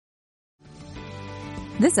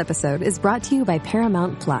This episode is brought to you by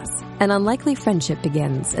Paramount Plus. An unlikely friendship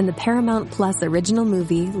begins in the Paramount Plus original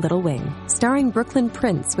movie Little Wing, starring Brooklyn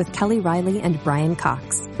Prince with Kelly Riley and Brian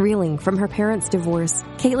Cox. Reeling from her parents' divorce,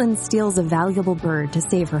 Caitlin steals a valuable bird to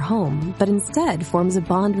save her home, but instead forms a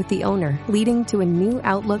bond with the owner, leading to a new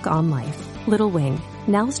outlook on life. Little Wing,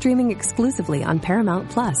 now streaming exclusively on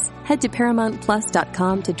Paramount Plus. Head to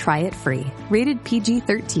ParamountPlus.com to try it free. Rated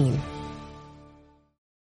PG-13.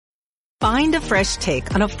 Find a fresh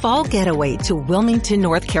take on a fall getaway to Wilmington,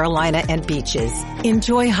 North Carolina and beaches.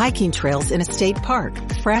 Enjoy hiking trails in a state park,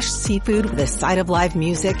 fresh seafood with a side of live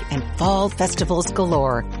music, and fall festivals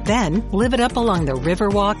galore. Then live it up along the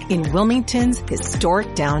Riverwalk in Wilmington's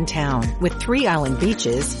historic downtown. With 3 island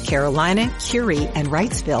beaches, Carolina, Curie, and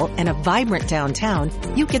Wrightsville, and a vibrant downtown,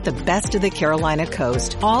 you get the best of the Carolina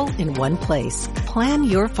coast all in one place. Plan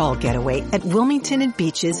your fall getaway at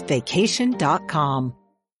WilmingtonandBeachesVacation.com.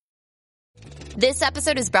 This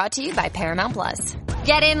episode is brought to you by Paramount Plus.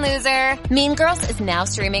 Get in, loser! Mean Girls is now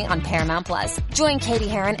streaming on Paramount Plus. Join Katie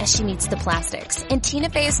Heron as she meets the plastics in Tina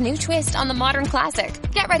Fey's new twist on the modern classic.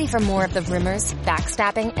 Get ready for more of the rumors,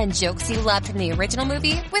 backstabbing, and jokes you loved from the original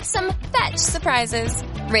movie with some fetch surprises.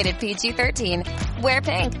 Rated PG-13. Wear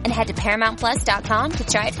pink and head to ParamountPlus.com to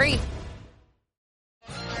try it free.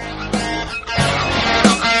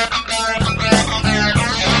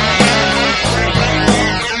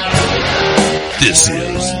 This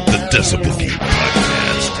is the Decibel Geek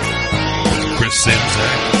Podcast with Chris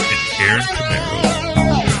Czynszak and Aaron Camaro.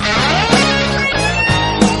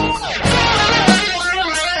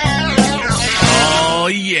 Oh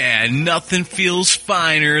yeah, nothing feels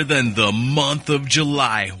finer than the month of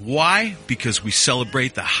July. Why? Because we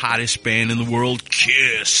celebrate the hottest band in the world,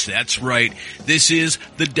 Kiss. That's right. This is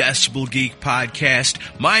the Decibel Geek Podcast.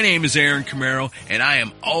 My name is Aaron Camaro, and I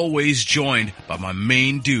am always joined by my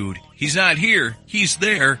main dude. He's not here. He's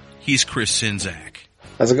there. He's Chris Czynszak.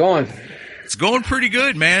 How's it going? It's going pretty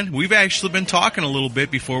good, man. We've actually been talking a little bit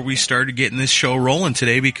before we started getting this show rolling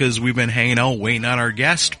today because we've been hanging out waiting on our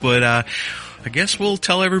guest. But I guess we'll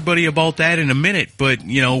tell everybody about that in a minute. But,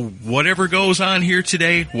 you know, whatever goes on here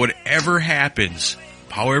today, whatever happens,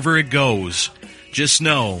 however it goes, just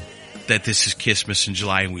know that this is Kissmas in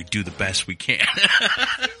July and we do the best we can.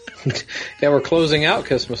 Yeah, we're closing out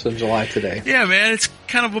Christmas in July today. Yeah, man, it's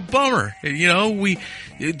kind of a bummer. You know,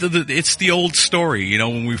 it's the old story, you know,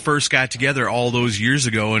 when we first got together all those years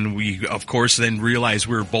ago and we, of course, then realized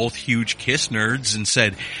we were both huge Kiss nerds and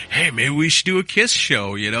said, hey, maybe we should do a Kiss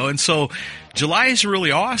show, you know, and so July is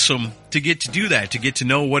really awesome to get to do that, to get to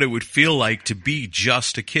know what it would feel like to be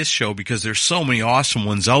just a Kiss show because there's so many awesome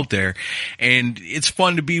ones out there and it's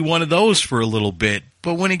fun to be one of those for a little bit.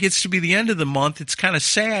 But when it gets to be the end of the month, it's kind of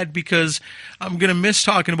sad because I'm going to miss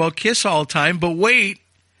talking about Kiss all the time. But wait,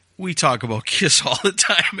 we talk about Kiss all the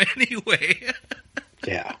time anyway.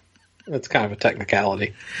 Yeah, that's kind of a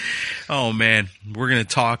technicality. Oh, man, we're going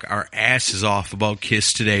to talk our asses off about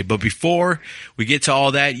Kiss today. But before we get to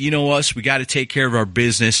all that, you know us, we got to take care of our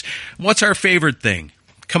business. What's our favorite thing?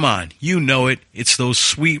 Come on, you know it. It's those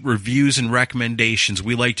sweet reviews and recommendations.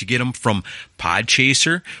 We like to get them from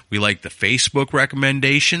Podchaser. We like the Facebook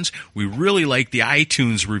recommendations. We really like the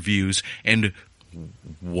iTunes reviews. And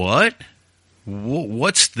what?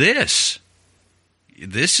 What's this?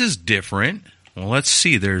 This is different. Well, let's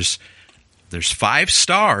see. There's 5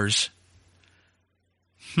 stars.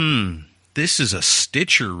 This is a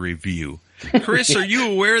Stitcher review. Chris, are you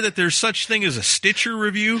aware that there's such thing as a Stitcher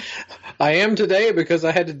review? I am today because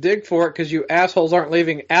I had to dig for it because you assholes aren't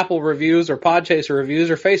leaving Apple reviews or Podchaser reviews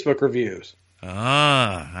or Facebook reviews.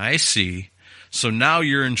 Ah, I see. So now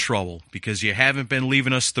you're in trouble because you haven't been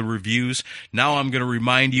leaving us the reviews. Now I'm going to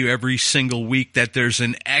remind you every single week that there's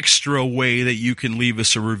an extra way that you can leave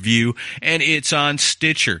us a review, and it's on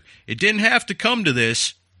Stitcher. It didn't have to come to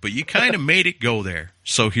this, but you kind of made it go there.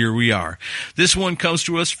 So here we are. This one comes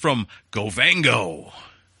to us from Govango.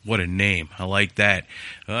 What a name. I like that.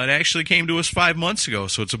 It actually came to us 5 months ago,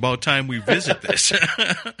 so it's about time we visit this.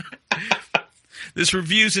 This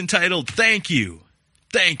review's entitled, Thank You,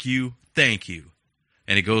 Thank You, Thank You.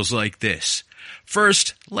 And it goes like this.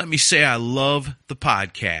 First, let me say I love the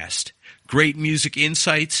podcast. Great music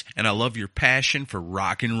insights, and I love your passion for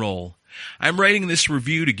rock and roll. I'm writing this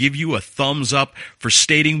review to give you a thumbs up for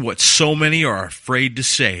stating what so many are afraid to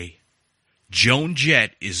say. Joan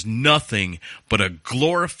Jett is nothing but a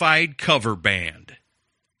glorified cover band.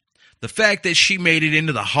 The fact that she made it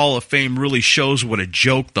into the Hall of Fame really shows what a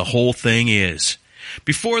joke the whole thing is.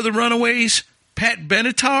 Before the Runaways, Pat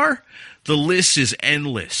Benatar, the list is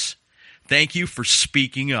endless. Thank you for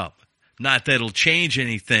speaking up. Not that it'll change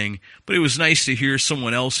anything, but it was nice to hear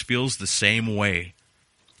someone else feels the same way.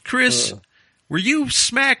 Chris, were you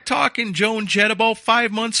smack talking Joan Jett about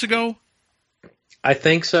 5 months ago? I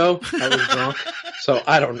think so. I was drunk, so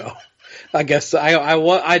I don't know. I guess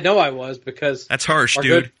I know I was because that's harsh,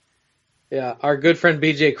 dude. Our good friend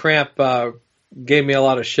BJ Cramp gave me a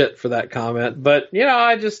lot of shit for that comment. But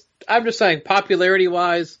I'm just saying, popularity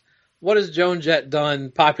wise, what has Joan Jett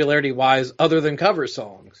done popularity wise other than cover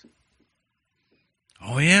songs?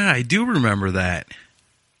 Oh yeah, I do remember that.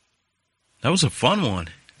 That was a fun one.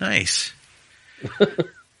 Nice.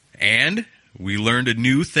 And we learned a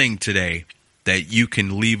new thing today, that you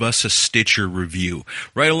can leave us a Stitcher review,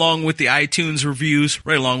 right along with the iTunes reviews,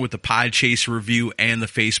 right along with the Podchaser review and the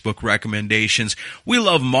Facebook recommendations. We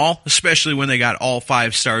love them all, especially when they got all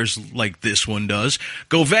 5 stars like this one does.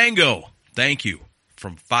 Go Vango! Thank you.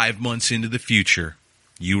 From 5 months into the future,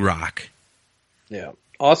 you rock. Yeah,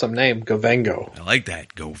 awesome name, Govango. I like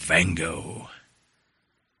that, Govango.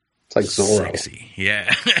 It's like Zorro. Sexy,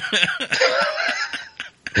 yeah.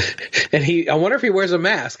 And I wonder if he wears a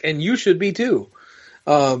mask, and you should be too.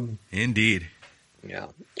 Indeed. Yeah.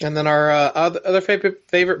 And then our other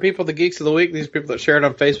favorite people, the Geeks of the Week, these people that shared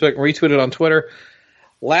on Facebook and retweeted on Twitter.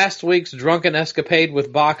 Last week's drunken escapade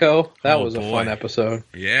with Baco. That was a fun episode.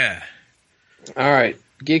 Yeah. All right.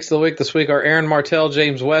 Geeks of the Week this week are Aaron Martell,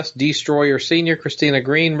 James West, Destroyer Sr., Christina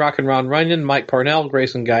Green, Rock and Ron Runyon, Mike Parnell,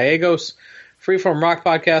 Grayson Gallegos, Freeform Rock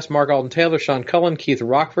Podcast, Mark Alden Taylor, Sean Cullen, Keith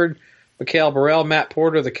Rockford, Mikhail Burrell, Matt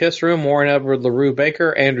Porter, The Kiss Room, Warren Edward, LaRue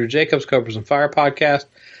Baker, Andrew Jacobs, Cobras and Fire Podcast,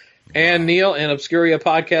 and Neil and Obscuria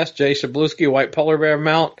Podcast, Jay Shabluski, White Polar Bear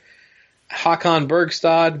Mount, Hakan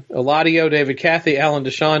Bergstad, Eladio, David Cathy, Alan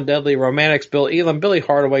Deshawn, Deadly Romantics, Bill Elam, Billy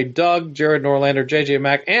Hardaway, Doug, Jared Norlander, JJ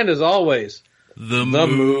Mack, and as always, the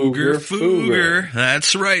Mooger Fooger.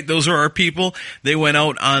 That's right. Those are our people. They went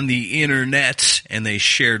out on the internet and they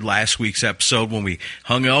shared last week's episode when we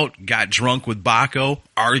hung out, got drunk with Baco,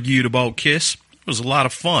 argued about Kiss. It was a lot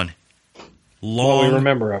of fun. Long, we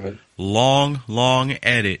remember of it. Long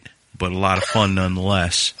edit, but a lot of fun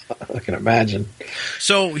nonetheless. I can imagine.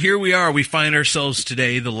 So here we are. We find ourselves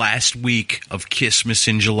today, the last week of Kissmas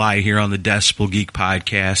in July here on the Decibel Geek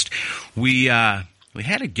Podcast. We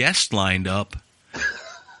had a guest lined up,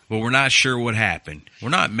 but we're not sure what happened. We're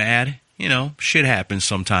not mad. Shit happens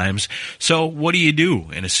sometimes. So what do you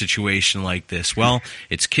do in a situation like this? Well,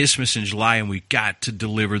 it's Kissmas in July, and we got to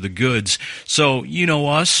deliver the goods. So,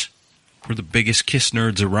 us, we're the biggest Kiss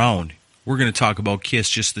nerds around. We're going to talk about Kiss,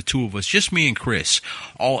 just the two of us, just me and Chris,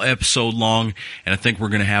 all episode long, and I think we're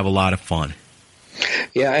going to have a lot of fun.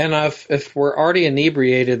 Yeah, and if we're already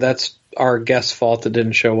inebriated, that's our guest's fault that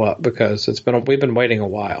didn't show up because we've been waiting a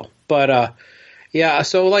while. But yeah,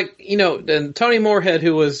 so and Tony Moorhead, he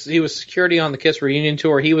was security on the Kiss reunion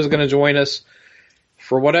tour, he was going to join us.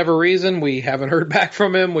 For whatever reason, we haven't heard back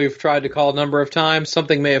from him. We've tried to call a number of times.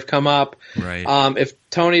 Something may have come up. Right. If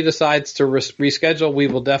Tony decides to reschedule, we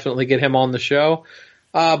will definitely get him on the show.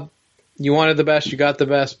 You wanted the best, you got the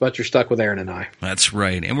best, but you're stuck with Aaron and I. That's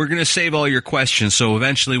right. And we're going to save all your questions, so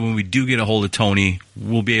eventually when we do get a hold of Tony,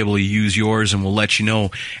 we'll be able to use yours, and we'll let you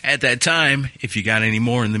know at that time. If you got any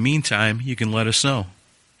more in the meantime, you can let us know.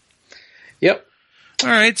 Yep. All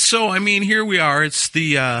right, so, here we are. It's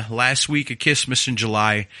the last week of Kissmas in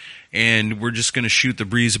July, and we're just going to shoot the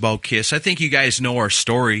breeze about Kiss. I think you guys know our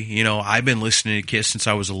story. I've been listening to Kiss since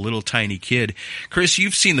I was a little tiny kid. Chris,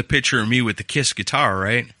 you've seen the picture of me with the Kiss guitar,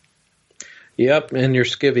 right? Yep, and your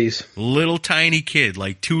skivvies. Little tiny kid,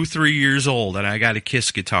 like 2-3 years old, and I got a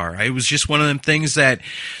Kiss guitar. It was just one of them things that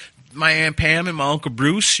my Aunt Pam and my Uncle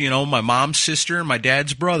Bruce, my mom's sister and my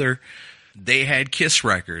dad's brother, they had Kiss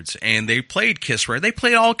records, and they played Kiss records. They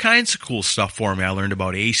played all kinds of cool stuff for me. I learned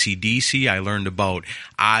about AC/DC. I learned about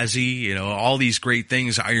Ozzy, all these great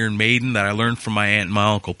things, Iron Maiden, that I learned from my aunt and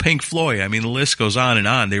my uncle. Pink Floyd, the list goes on and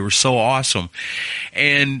on. They were so awesome.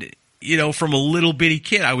 And from a little bitty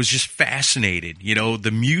kid, I was just fascinated.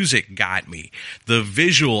 The music got me. The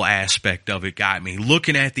visual aspect of it got me.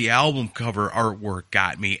 Looking at the album cover artwork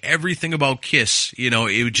got me. Everything about Kiss,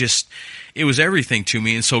 it was everything to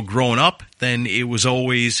me. And so growing up, then it was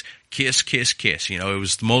always Kiss, Kiss, Kiss. It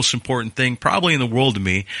was the most important thing probably in the world to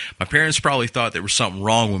me. My parents probably thought there was something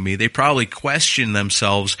wrong with me. They probably questioned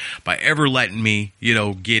themselves by ever letting me,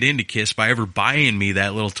 get into Kiss, by ever buying me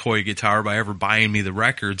that little toy guitar, by ever buying me the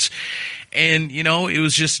records. And, it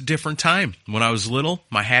was just a different time. When I was little,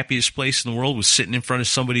 my happiest place in the world was sitting in front of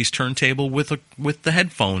somebody's turntable with the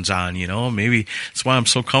headphones on, Maybe that's why I'm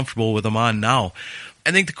so comfortable with them on now.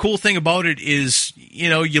 I think the cool thing about it is, you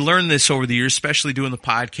know, you learn this over the years, especially doing the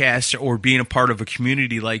podcast or being a part of a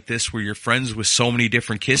community like this where you're friends with so many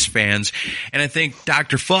different Kiss fans. And I think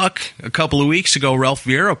Dr. Fuck, a couple of weeks ago, Ralph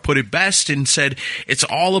Vieira put it best and said, it's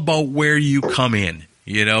all about where you come in,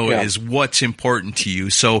 you know, is what's important to you.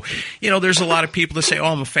 So, you know, there's a lot of people that say, oh,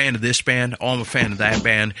 I'm a fan of this band. Oh, I'm a fan of that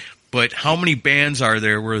band. But how many bands are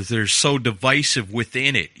there where they're so divisive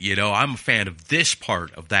within it? You know, I'm a fan of this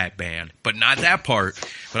part of that band, but not that part.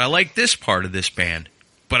 But I like this part of this band,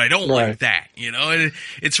 but I don't like that. You know, and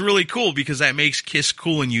it's really cool because that makes Kiss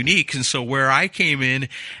cool and unique. And so where I came in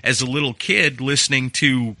as a little kid listening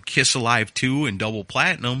to Kiss Alive 2 and Double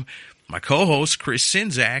Platinum, my co-host, Chris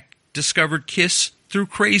Czynszak, discovered Kiss through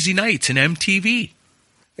Crazy Nights and MTV.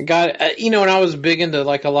 You know, and I was big into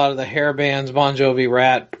like a lot of the hair bands, Bon Jovi,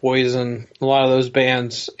 Rat, Poison, a lot of those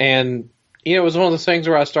bands. And, you know, it was one of those things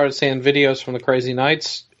where I started seeing videos from the Crazy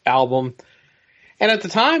Nights album. And at the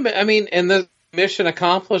time, I mean, and the mission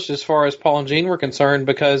accomplished as far as Paul and Gene were concerned,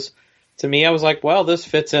 because to me, I was like, well, this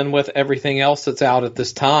fits in with everything else that's out at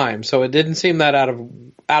this time. So it didn't seem that out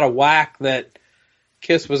of whack that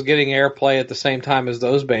Kiss was getting airplay at the same time as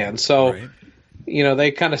those bands. So, you know, they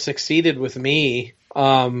kind of succeeded with me.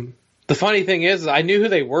 The funny thing is I knew who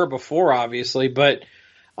they were before, obviously, but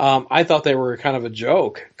I thought they were kind of a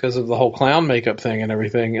joke because of the whole clown makeup thing and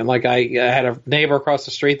everything. And like I had a neighbor across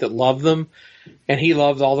the street that loved them, and he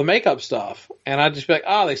loved all the makeup stuff. And I'd just be like,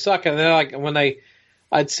 oh, they suck. And then like when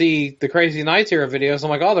I'd see the Crazy Nights era videos, I'm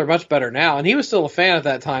like, oh, they're much better now. And he was still a fan at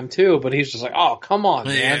that time too, but he's just like, oh, come on,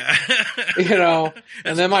 man. You know.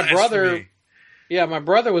 And then my brother. Yeah, my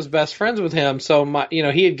brother was best friends with him, so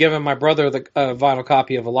he had given my brother the vinyl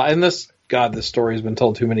copy of Alive. And this story has been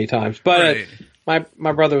told too many times. But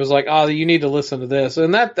my brother was like, "Oh, you need to listen to this,"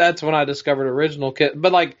 and that's when I discovered original Kiss.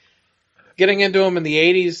 But like getting into them in the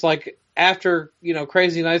 '80s, like after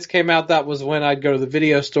Crazy Nights came out, that was when I'd go to the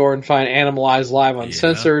video store and find Animalized Live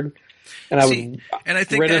Uncensored. And I would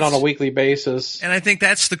rent it on a weekly basis. And I think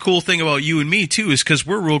that's the cool thing about you and me too, is because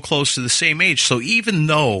we're real close to the same age. So even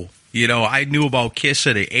though I knew about Kiss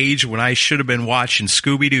at an age when I should have been watching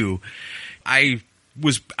Scooby-Doo,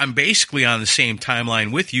 I'm basically on the same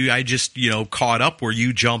timeline with you. I just, caught up where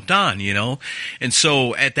you jumped on, And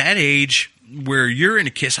so at that age where you're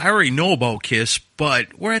into Kiss, I already know about Kiss,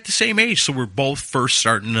 but we're at the same age. So we're both first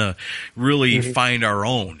starting to really find our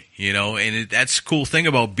own, and that's the cool thing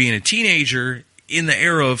about being a teenager in the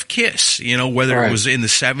era of Kiss, whether it was in the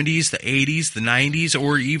 70s, the 80s, the 90s,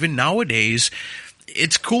 or even nowadays.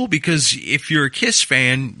 It's cool because if you're a Kiss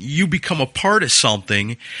fan, you become a part of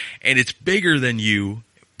something, and it's bigger than you,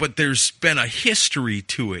 but there's been a history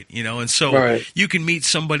to it, and so you can meet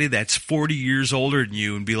somebody that's 40 years older than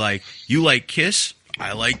you and be like, you like Kiss?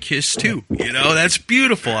 I like Kiss too. That's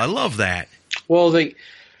beautiful. I love that. Well, and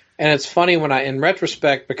it's funny in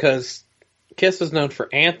retrospect, because Kiss is known for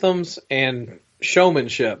anthems and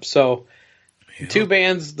showmanship. So two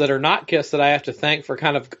bands that are not Kiss that I have to thank for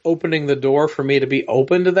kind of opening the door for me to be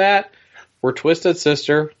open to that were Twisted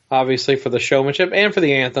Sister, obviously for the showmanship and for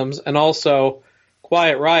the anthems, and also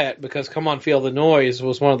Quiet Riot, because Come On Feel the Noise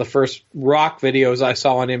was one of the first rock videos I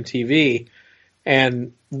saw on MTV,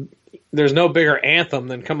 and there's no bigger anthem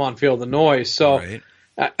than Come On Feel the Noise. So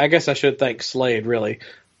I guess I should thank Slade, really.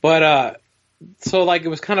 But so like it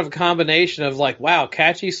was kind of a combination of like, wow,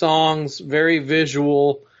 catchy songs, very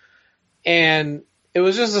visual. And it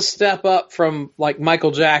was just a step up from like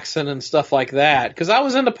Michael Jackson and stuff like that. Because I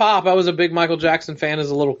was into pop. I was a big Michael Jackson fan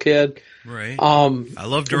as a little kid. Right. I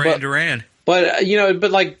love Duran. But,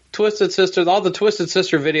 but like Twisted Sister, all the Twisted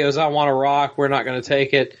Sister videos, I Want to Rock, We're Not Going to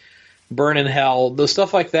Take It, Burn in Hell, the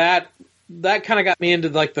stuff like that kind of got me into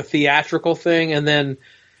like the theatrical thing. And then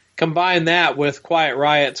combine that with Quiet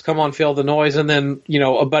Riot's Come On Feel the Noise. And then,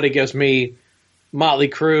 a buddy gives me Motley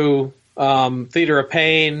Crue, Theater of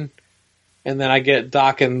Pain. And then I get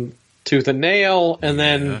Doc and Tooth and Nail, and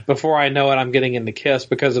then before I know it, I'm getting into Kiss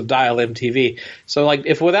because of Dial MTV. So, like,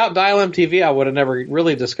 if without Dial MTV, I would have never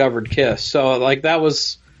really discovered Kiss. So, like, that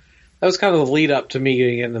was kind of the lead up to me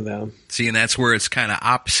getting into them. See, and that's where it's kind of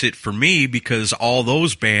opposite for me, because all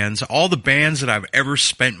the bands that I've ever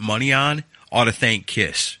spent money on ought to thank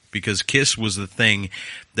Kiss, because Kiss was the thing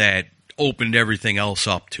that opened everything else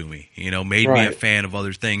up to me, made me a fan of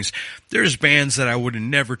other things. There's bands that I would have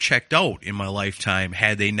never checked out in my lifetime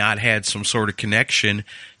had they not had some sort of connection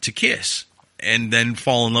to Kiss, and then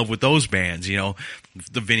fall in love with those bands, the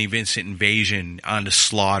Vinnie Vincent Invasion, On to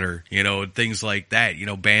Slaughter, things like that,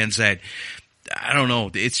 bands that, I don't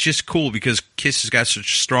know, it's just cool because Kiss has got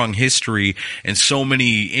such a strong history and so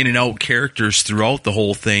many in and out characters throughout the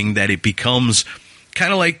whole thing that it becomes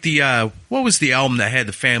Kind of like the, what was the album that had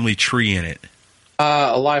the family tree in it?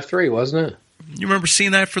 Alive 3, wasn't it? You remember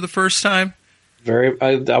seeing that for the first time?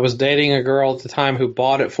 I was dating a girl at the time who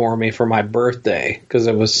bought it for me for my birthday, because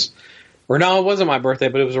it wasn't my birthday,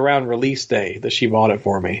 but it was around release day that she bought it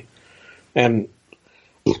for me. And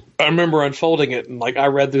I remember unfolding it, and like I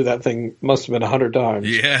read through that thing must have been 100 times.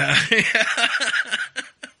 Yeah.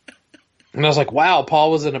 And I was like, wow,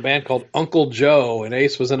 Paul was in a band called Uncle Joe, and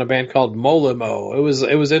Ace was in a band called Molimo.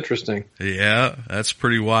 It was interesting. Yeah, that's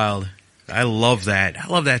pretty wild. I love that. I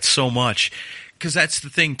love that so much. Because that's the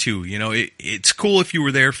thing, too. You know, it's cool if you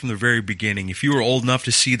were there from the very beginning. If you were old enough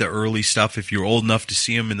to see the early stuff, if you were old enough to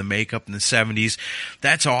see them in the makeup in the 70s,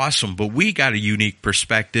 that's awesome. But we got a unique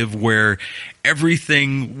perspective where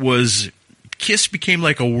everything was... Kiss became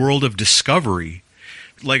like a world of discovery.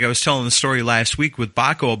 Like I was telling the story last week with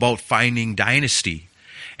Baco about finding Dynasty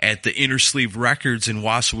at the Inner Sleeve Records in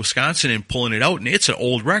Wausau, Wisconsin, and pulling it out, and it's an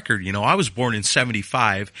old record. You know, I was born in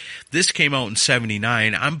 75. This came out in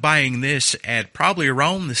 79. I'm buying this at probably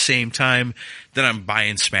around the same time that I'm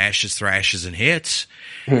buying Smashes, Thrashes, and Hits.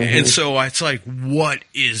 Mm-hmm. And so it's like, what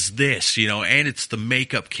is this? You know, and it's the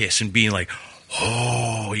makeup Kiss and being like,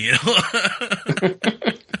 oh, you know.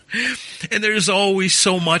 And there's always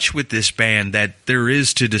so much with this band that there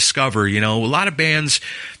is to discover. You know, a lot of bands,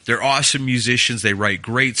 they're awesome musicians. They write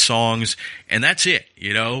great songs, and that's it,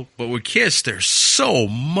 you know. But with Kiss, there's so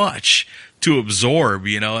much to absorb,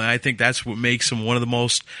 you know. And I think that's what makes them one of the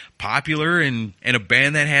most popular and a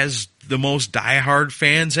band that has the most diehard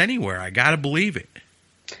fans anywhere. I got to believe it.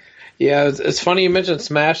 Yeah, it's funny you mentioned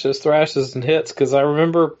Smashes, Thrashes, and Hits, because I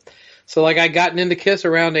remember... So, like, I gotten into Kiss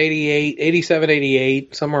around 88, 87,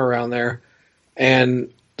 88, somewhere around there.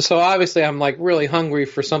 And so, obviously, I'm, like, really hungry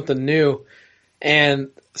for something new. And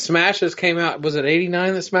Smashes came out. Was it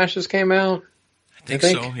 89 that Smashes came out? I think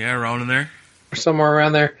so. Yeah, around in there. Or somewhere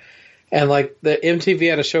around there. And, like, the MTV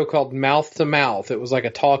had a show called Mouth to Mouth. It was like a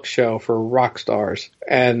talk show for rock stars.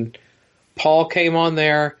 And Paul came on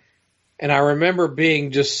there. And I remember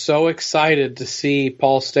being just so excited to see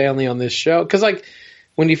Paul Stanley on this show. Because, like...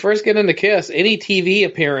 When you first get into Kiss, any TV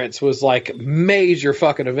appearance was like a major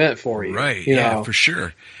fucking event for you. Right, you yeah, know? For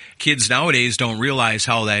sure. Kids nowadays don't realize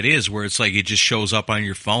how that is, where it's like it just shows up on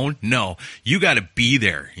your phone. No, you got to be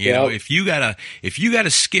there. You know, if you gotta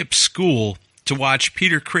skip school to watch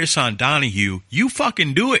Peter Criss on Donahue, you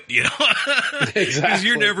fucking do it. You know, exactly, because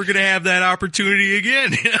you're never gonna have that opportunity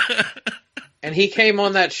again. And he came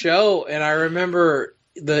on that show, and I remember.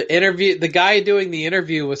 The guy doing the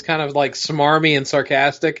interview was kind of like smarmy and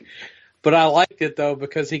sarcastic, but I liked it though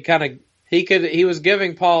because he was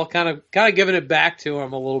giving Paul kind of giving it back to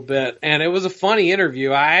him a little bit, and it was a funny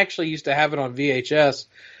interview. I actually used to have it on VHS.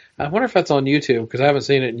 I wonder if that's on YouTube because I haven't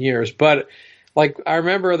seen it in years. But like I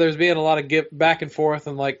remember there's being a lot of back and forth,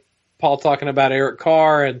 and like Paul talking about Eric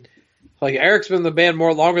Carr and like Eric's been in the band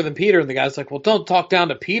longer than Peter, and the guy's like, well, don't talk down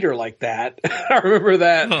to Peter like that. I remember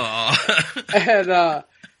that. And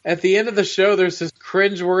at the end of the show, there's this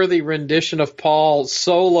cringeworthy rendition of Paul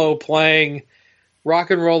solo playing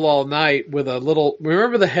Rock and Roll All Night with a little.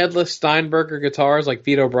 Remember the headless Steinberger guitars like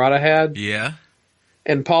Vito Bratta had? Yeah.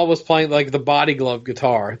 And Paul was playing like the body glove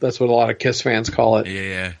guitar. That's what a lot of Kiss fans call it.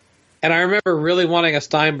 Yeah. And I remember really wanting a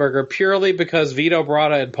Steinberger purely because Vito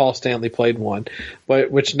Bratta and Paul Stanley played one, but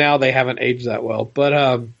which now they haven't aged that well. But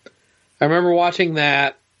I remember watching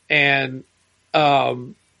that, and I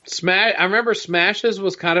remember Smashes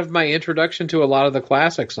was kind of my introduction to a lot of the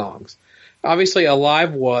classic songs. Obviously,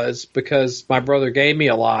 Alive was because my brother gave me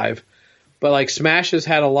Alive, but like Smashes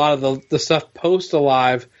had a lot of the stuff post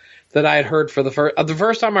Alive that I had heard for the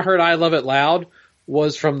first time I heard I Love It Loud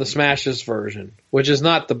was from the Smashes version, which is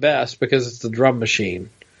not the best because it's the drum machine.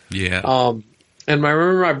 Yeah. And I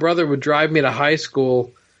remember my brother would drive me to high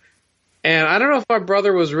school, and I don't know if my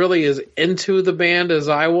brother was really as into the band as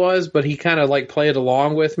I was, but he kind of like played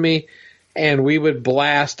along with me, and we would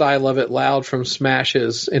blast I Love It Loud from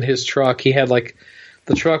Smashes in his truck. He had like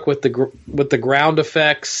the truck with the ground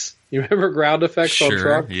effects. You remember ground effects on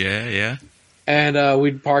truck? Yeah. And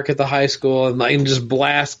we'd park at the high school and just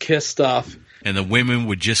blast Kiss stuff. And the women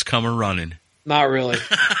would just come a-running. Not really.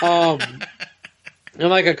 And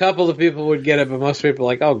like a couple of people would get it, but most people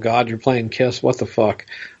were like, oh, God, you're playing Kiss. What the fuck?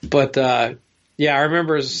 But, yeah, I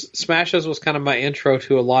remember Smashes was kind of my intro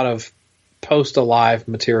to a lot of post-Alive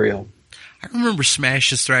material. I remember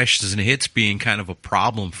Smashes, Thrashes, and Hits being kind of a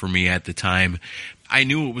problem for me at the time. I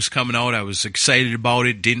knew it was coming out. I was excited about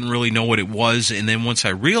it, didn't really know what it was. And then once I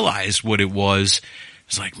realized what it was,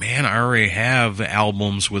 it's like, man, I already have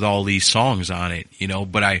albums with all these songs on it, you know,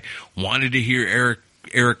 but I wanted to hear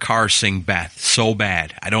Eric Carr sing Beth so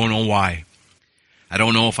bad. I don't know why. I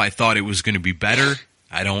don't know if I thought it was going to be better.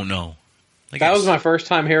 I don't know. That was my first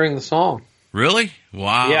time hearing the song. Really?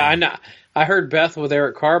 Wow. Yeah, I know. I heard Beth with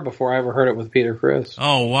Eric Carr before I ever heard it with Peter Criss.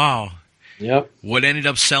 Oh, wow. Yep. What ended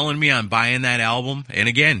up selling me on buying that album, and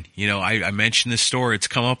again, I mentioned this store. It's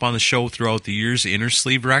come up on the show throughout the years, Inner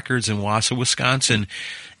Sleeve Records in Wausau, Wisconsin.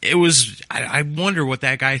 It was, I wonder what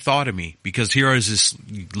that guy thought of me, because here is this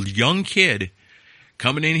young kid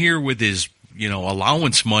coming in here with his,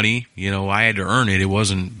 allowance money. I had to earn it. It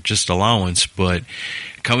wasn't just allowance, but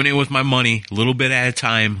coming in with my money, a little bit at a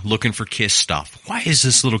time, looking for Kiss stuff. Why is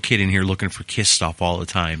this little kid in here looking for Kiss stuff all the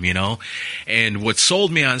time, And what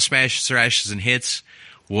sold me on Smashes, Thrashes, and Hits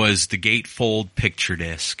was the gatefold picture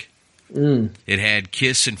disc. It had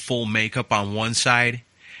Kiss in full makeup on one side,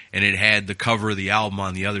 and it had the cover of the album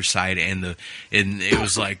on the other side, and it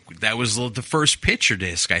was like, that was the first picture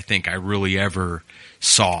disc I think I really ever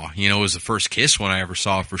saw. It was the first Kiss one I ever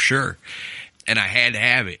saw for sure. And I had to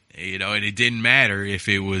have it, and it didn't matter if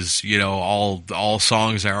it was, all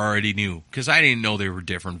songs I already knew, because I didn't know there were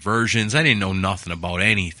different versions. I didn't know nothing about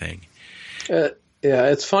anything. Yeah,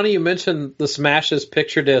 it's funny you mentioned the Smashes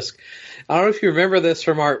picture disc. I don't know if you remember this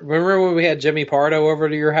remember when we had Jimmy Pardo over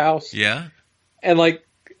to your house? Yeah. And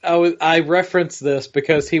I referenced this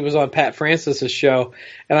because he was on Pat Francis's show,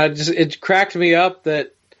 and it cracked me up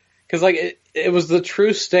that, because it was the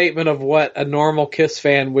true statement of what a normal Kiss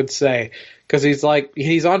fan would say. Because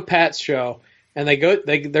he's on Pat's show, and they're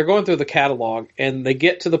going through the catalog, and they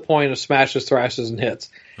get to the point of Smashes, Thrashes, and Hits,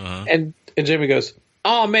 and Jimmy goes,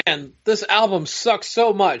 "Oh man, this album sucks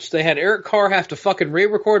so much. They had Eric Carr have to fucking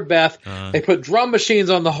re-record Beth. They put drum machines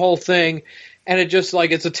on the whole thing, and it just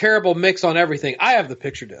it's a terrible mix on everything. I have the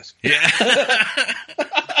picture disc." Yeah.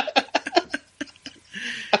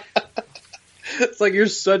 It's like, you're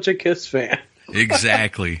such a Kiss fan.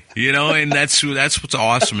 Exactly. And that's what's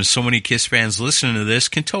awesome, is so many Kiss fans listening to this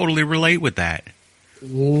can totally relate with that.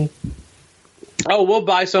 Oh, we'll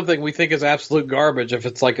buy something we think is absolute garbage if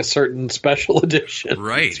it's like a certain special edition.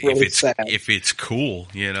 Right. It's really sad. If it's cool,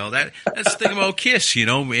 that's the thing about Kiss,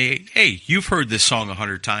 hey, you've heard this song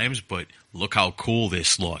 100 times, but look how cool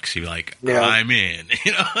this looks. You're like, yeah. I'm in,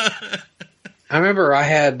 I remember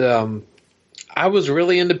I was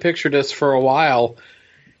really into picture discs for a while,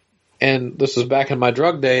 and this was back in my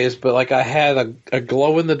drug days, but I had a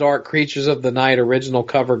glow-in-the-dark Creatures of the Night original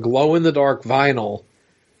cover, glow-in-the-dark vinyl.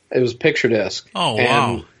 It was picture disc. Oh,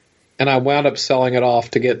 wow. And I wound up selling it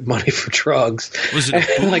off to get money for drugs. Was it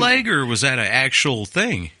a bootleg, or was that an actual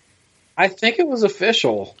thing? I think it was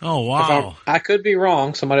official. Oh, wow. I could be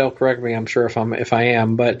wrong. Somebody will correct me, I'm sure, if I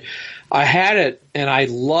am. But I had it, and I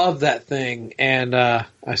loved that thing, and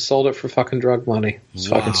I sold it for fucking drug money. It's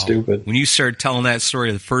fucking stupid. When you started telling that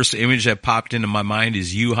story, the first image that popped into my mind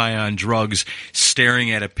is you high on drugs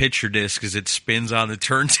staring at a picture disc as it spins on the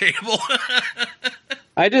turntable.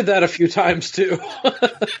 I did that a few times, too.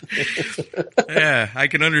 Yeah, I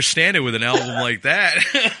can understand it with an album like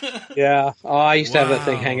that. Yeah. Oh, I used to have that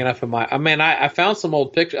thing hanging up in my... I found some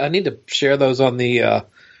old pictures. I need to share those on the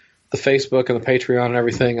Facebook and the Patreon and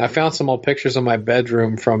everything. I found some old pictures in my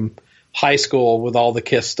bedroom from high school with all the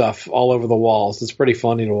Kiss stuff all over the walls. It's pretty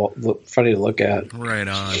funny to look at. Right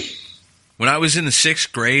on. When I was in the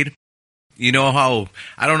 6th grade, I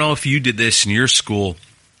don't know if you did this in your school.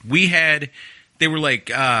 They were like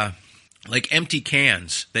empty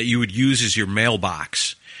cans that you would use as your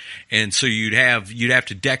mailbox. And so you'd have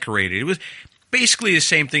to decorate it. It was basically the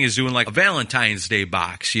same thing as doing like a Valentine's Day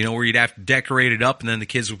box, where you'd have to decorate it up and then the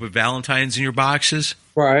kids would put Valentines in your boxes.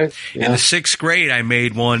 Right. Yeah. In the 6th grade, I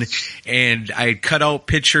made one, and I cut out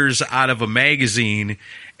pictures out of a magazine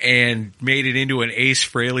and made it into an Ace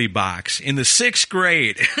Frehley box in the 6th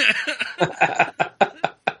grade.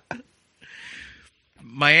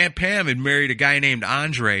 My Aunt Pam had married a guy named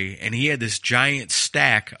Andre, and he had this giant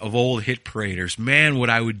stack of old hit paraders. Man,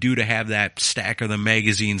 what I would do to have that stack of the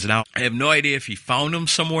magazines. Now, I have no idea if he found them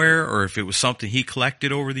somewhere or if it was something he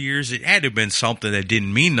collected over the years. It had to have been something that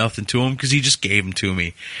didn't mean nothing to him because he just gave them to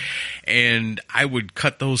me. And I would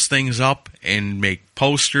cut those things up and make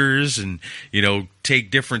posters and,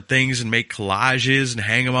 take different things and make collages and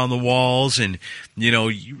hang them on the walls. And,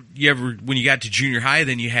 you ever, when you got to junior high,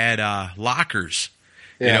 then you had lockers.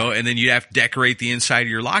 Yeah. And then you'd have to decorate the inside of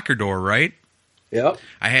your locker door, right? Yep.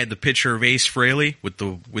 I had the picture of Ace Frehley with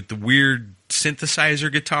the weird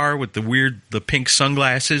synthesizer guitar with the pink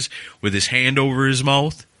sunglasses with his hand over his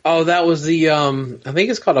mouth. Oh, that was the I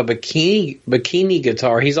think it's called a bikini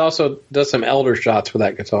guitar. He's also does some Elder shots with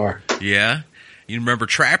that guitar. Yeah. You remember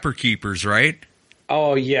Trapper Keepers, right?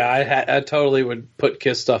 Oh yeah, I totally would put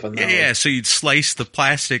Kiss stuff in there. Yeah. So you'd slice the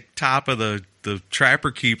plastic top of the the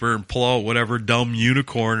Trapper Keeper and pull out whatever dumb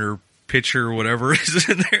unicorn or pitcher or whatever is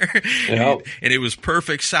in there. Yep. And it was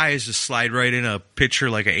perfect size to slide right in a pitcher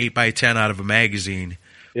like an 8x10 out of a magazine.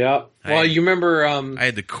 Yeah. Well, you remember... I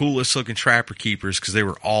had the coolest looking Trapper Keepers because they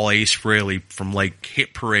were all Ace Frehley from like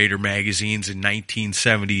Hit Parade or magazines in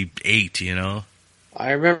 1978, you know?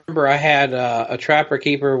 I remember I had a Trapper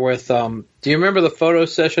Keeper with... do you remember the photo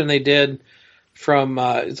session they did from...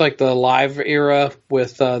 it's like the live era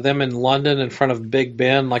with them in London in front of Big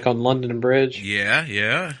Ben, like on London Bridge? Yeah,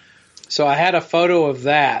 yeah. So I had a photo of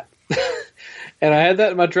that. And I had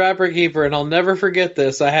that in my Trapper Keeper, and I'll never forget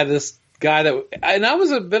this. I had this guy and I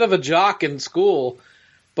was a bit of a jock in school,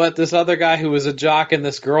 but this other guy who was a jock and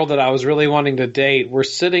this girl that I was really wanting to date were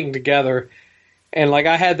sitting together, and like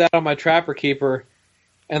I had that on my Trapper Keeper,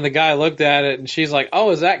 and the guy looked at it and she's like,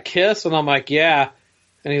 "Oh, is that Kiss?" And I'm like, "Yeah."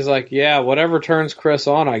 And he's like, "Yeah, whatever turns Chris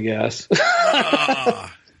on, I guess."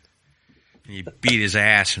 You beat his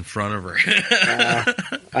ass in front of her.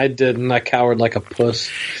 I didn't. I cowered like a puss.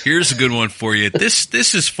 Here's a good one for you. This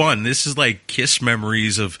is fun. This is like Kiss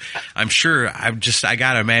memories of, I'm sure, I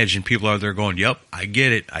got to imagine people out there going, yep, I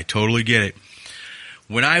get it. I totally get it.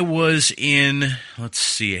 When I was in, let's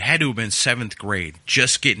see, it had to have been 7th grade,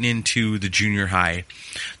 just getting into the junior high,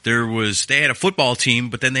 they had a football team,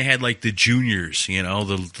 but then they had like the juniors, you know,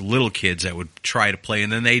 the little kids that would try to play,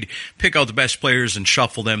 and then they'd pick out the best players and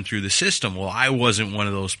shuffle them through the system. Well, I wasn't one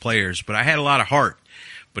of those players, but I had a lot of heart,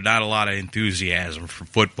 but not a lot of enthusiasm for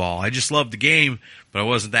football. I just loved the game, but I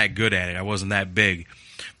wasn't that good at it. I wasn't that big.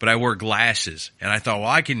 But I wore glasses, and I thought, well,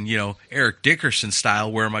 I can, you know, Eric Dickerson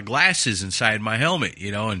style, wear my glasses inside my helmet,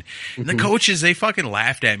 you know, and the coaches, they fucking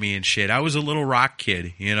laughed at me and shit. I was a little rock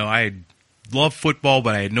kid, you know, I loved football,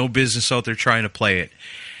 but I had no business out there trying to play it,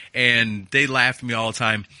 and they laughed at me all the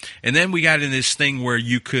time. And then we got in this thing where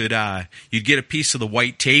you could, you'd get a piece of the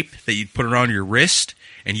white tape that you'd put around your wrist,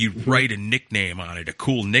 and you'd write a nickname on it, a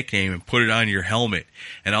cool nickname, and put it on your helmet.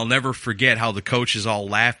 And I'll never forget how the coaches all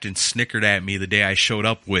laughed and snickered at me the day I showed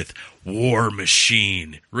up with War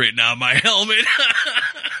Machine written on my helmet.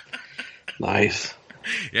 Nice.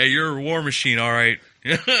 Yeah, you're a War Machine, all right.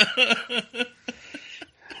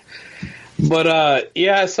 But,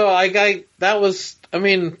 yeah, so that was, I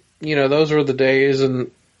mean, you know, those were the days,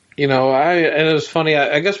 and, you know, and it was funny,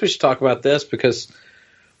 I guess we should talk about this, because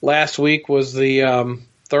last week was the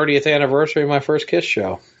 30th anniversary of my first Kiss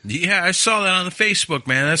show. Yeah, I saw that on the Facebook,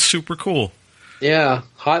 man. That's super cool. Yeah,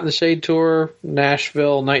 Hot in the Shade Tour,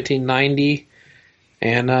 Nashville, 1990,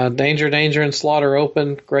 and Danger, Danger, and Slaughter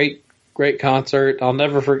open. Great concert. I'll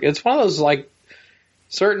never forget. It's one of those, like,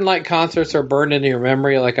 certain, like, concerts are burned into your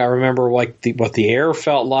memory. Like, I remember, like, what the air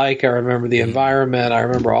felt like. I remember the environment. I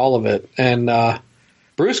remember all of it. And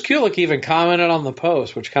Bruce Kulick even commented on the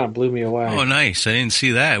post, which kind of blew me away. Oh, nice. I didn't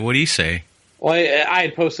see that. What did he say? Well, I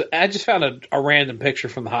had posted. I just found a random picture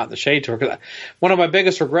from the Hot in the Shade tour. Cause one of my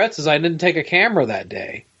biggest regrets is I didn't take a camera that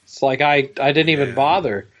day. It's like I didn't even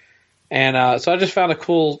bother, and so I just found a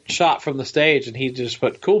cool shot from the stage, and he just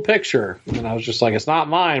put "cool picture," and I was just like, "It's not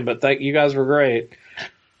mine, but you guys were great."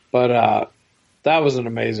 But that was an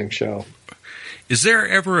amazing show. Is there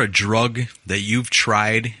ever a drug that you've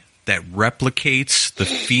tried that replicates the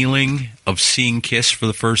feeling of seeing Kiss for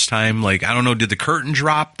the first time? Like, I don't know, did the curtain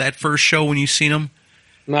drop that first show when you seen them?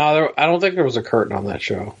 No, I don't think there was a curtain on that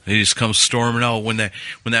show. They just come storming out when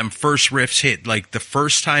them first riffs hit, like the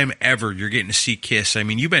first time ever you're getting to see Kiss. I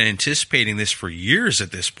mean, you've been anticipating this for years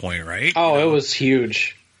at this point, right? Oh, it was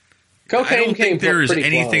huge. Cocaine I don't came think there is pretty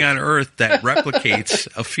anything close on earth that replicates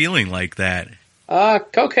a feeling like that.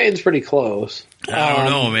 Cocaine's pretty close. I don't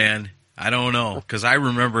know, man. I don't know, because I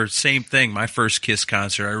remember same thing, my first Kiss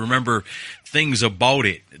concert. I remember things about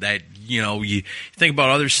it that, you know, you think about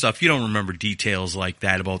other stuff, you don't remember details like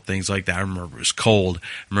that about things like that. I remember it was cold. I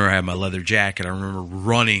remember I had my leather jacket. I remember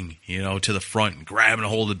running, you know, to the front and grabbing a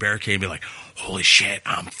hold of the barricade and be like, holy shit,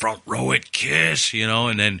 I'm front row at Kiss, you know,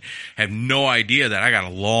 and then have no idea that I got a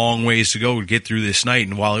long ways to go to get through this night.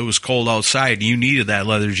 And while it was cold outside and you needed that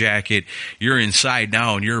leather jacket, you're inside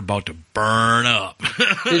now and you're about to burn up.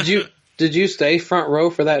 Did you stay front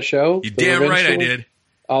row for that show? You damn right I did.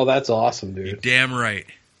 Oh, that's awesome, dude. You damn right.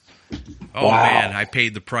 Oh, wow. Man, I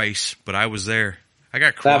paid the price, but I was there. I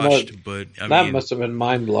got crushed, but I that mean, must have been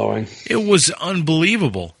mind-blowing. It was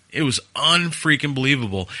unbelievable. It was unfreaking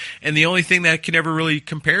believable. And the only thing that can ever really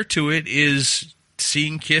compare to it is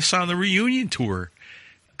seeing Kiss on the reunion tour.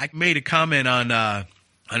 I made a comment on an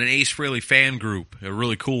Ace Frehley fan group, a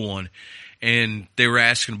really cool one, and they were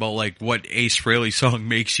asking about, like, what Ace Frehley song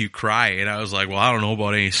makes you cry. And I was like, well, I don't know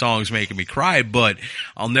about any songs making me cry, but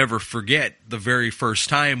I'll never forget the very first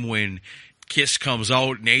time when Kiss comes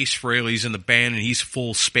out and Ace Frehley's in the band and he's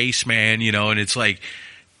full spaceman, you know, and it's like,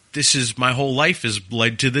 this is, my whole life has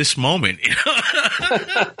led to this moment. You know?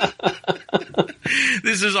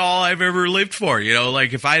 This is all I've ever lived for, you know,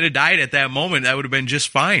 like if I'd have died at that moment, that would have been just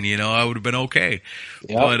fine. You know, I would have been okay.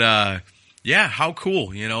 Yep. But, yeah, how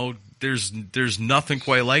cool, you know, there's nothing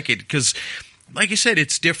quite like it. 'Cause like I said,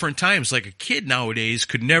 it's different times. Like a kid nowadays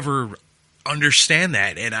could never understand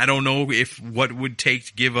that, and I don't know if what it would take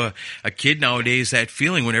to give a kid nowadays that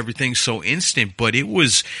feeling when everything's so instant, but it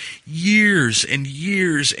was years and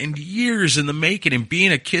years and years in the making, and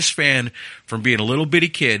being a Kiss fan from being a little bitty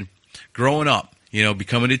kid growing up, you know,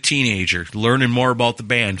 becoming a teenager, learning more about the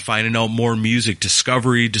band, finding out more music,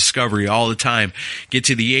 discovery all the time, get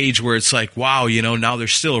to the age where it's like, wow, you know, now they're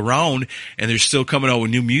still around and they're still coming out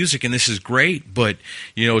with new music and this is great, but,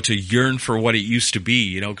 you know, to yearn for what it used to be,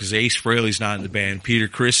 you know, because Ace Frehley's not in the band, Peter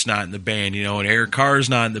Criss not in the band, you know, and Eric Carr's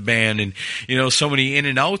not in the band, and, you know, so many in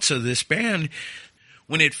and outs of this band.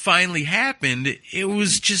 When it finally happened, it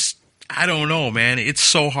was just, I don't know, man. It's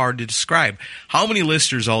so hard to describe. How many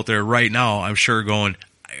listeners out there right now, I'm sure, going,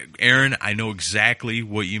 Aaron, I know exactly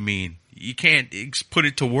what you mean. You can't put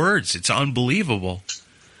it to words. It's unbelievable.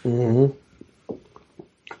 Mm-hmm.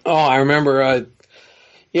 Oh, I remember.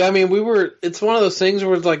 Yeah, I mean, it's one of those things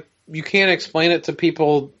where it's like you can't explain it to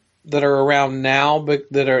people that are around now, but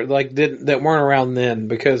that are like that weren't around then,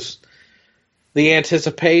 because the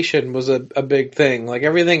anticipation was a big thing. Like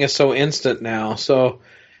everything is so instant now. So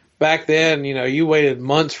back then, you know, you waited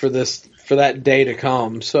months for that day to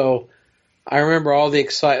come. So I remember all the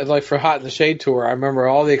excitement, like for Hot in the Shade tour, I remember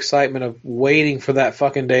all the excitement of waiting for that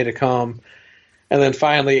fucking day to come. And then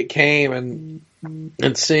finally it came, and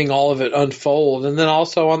seeing all of it unfold. And then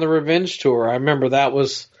also on the Revenge tour, I remember that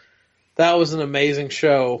was an amazing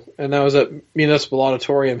show. And that was at Municipal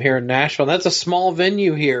Auditorium here in Nashville. And that's a small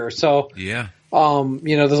venue here. So, yeah.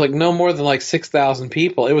 You know, there's like no more than like 6,000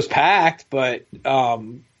 people. It was packed, but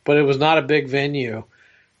it was not a big venue.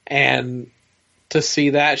 And to see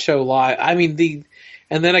that show live, I mean,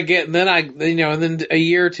 and then a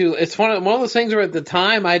year or two, it's one of those things where at the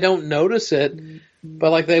time I don't notice it,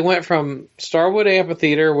 but like they went from Starwood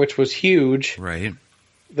Amphitheater, which was huge. Right.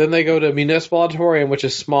 Then they go to Municipal Auditorium, which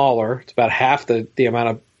is smaller. It's about half the amount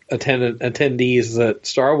of attendees that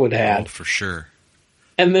Starwood had. Oh, for sure.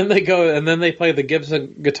 And then they play the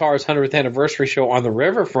Gibson Guitars 100th anniversary show on the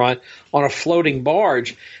riverfront on a floating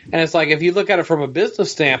barge. And it's like, if you look at it from a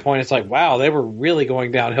business standpoint, it's like, wow, they were really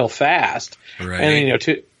going downhill fast. Right. And then, you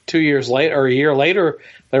know, 2 years later, or a year later,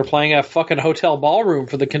 they're playing a fucking hotel ballroom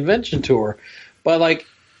for the convention tour. But like,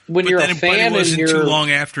 when you're a fan, it wasn't too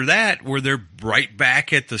long after that where they're right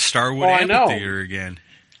back at the Starwood Amphitheater again.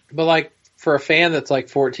 But like, for a fan that's like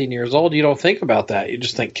 14 years old, you don't think about that. You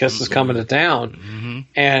just think Kiss is coming to town. Mm-hmm.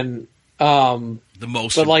 And the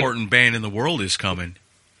most important band in the world is coming.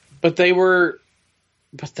 But that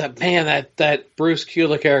Bruce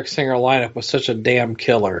Kulick, Eric Singer lineup was such a damn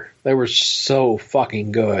killer. They were so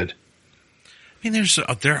fucking good. I mean,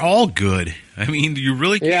 they're all good. I mean, you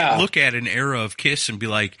really can't look at an era of Kiss and be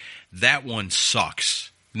like, that one sucks.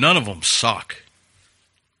 None of them suck.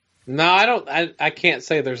 No, I don't. I can't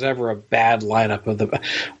say there's ever a bad lineup of the.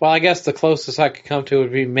 Well, I guess the closest I could come to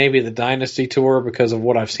would be maybe the Dynasty tour because of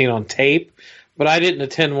what I've seen on tape. But I didn't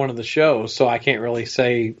attend one of the shows, so I can't really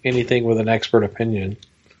say anything with an expert opinion.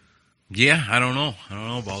 Yeah, I don't know. I don't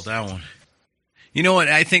know about that one. You know what?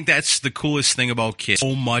 I think that's the coolest thing about Kiss.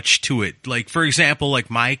 So much to it. Like, for example, like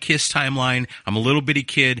my Kiss timeline, I'm a little bitty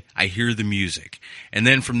kid, I hear the music. And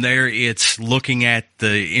then from there, it's looking at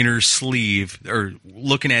the inner sleeve, or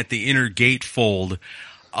looking at the inner gatefold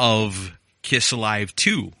of Kiss Alive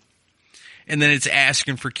 2. And then it's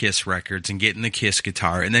asking for Kiss records and getting the Kiss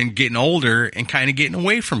guitar, and then getting older and kind of getting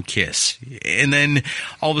away from Kiss. And then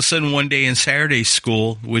all of a sudden one day in Saturday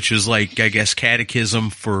school, which is like, I guess, catechism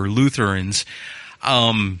for Lutherans,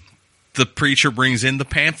 the preacher brings in the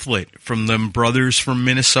pamphlet from them brothers from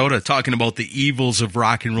Minnesota talking about the evils of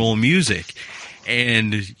rock and roll music.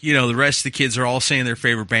 And, you know, the rest of the kids are all saying their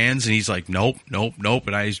favorite bands, and he's like, nope.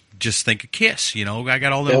 And I just think of Kiss. You know, I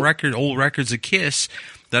got all them old records of Kiss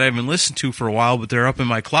that I haven't listened to for a while, but they're up in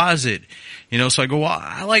my closet. You know, so I go, well,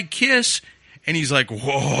 I like Kiss. And he's like,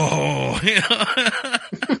 whoa.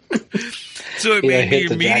 So it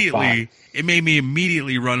made me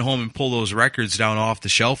immediately run home and pull those records down off the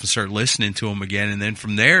shelf and start listening to them again. And then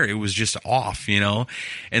from there, it was just off, you know.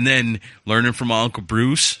 And then learning from my Uncle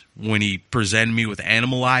Bruce when he presented me with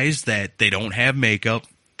Animalized that they don't have makeup,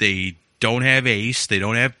 they don't have Ace, they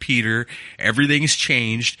don't have Peter, everything's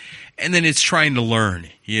changed. And then it's trying to learn,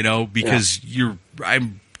 you know, because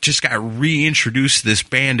I'm just got reintroduced to this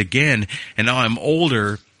band again, and now I'm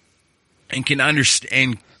older and can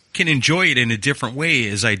understand, can enjoy it in a different way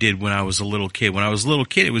as I did when I was a little kid. When I was a little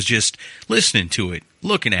kid, it was just listening to it,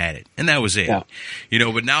 looking at it, and that was it. Yeah.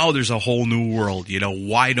 But now there's a whole new world.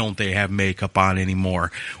 Why don't they have makeup on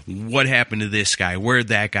anymore? What happened to this guy? Where'd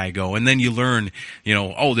that guy go? And then you learn,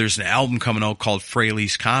 there's an album coming out called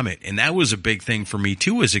Fraley's Comet, and that was a big thing for me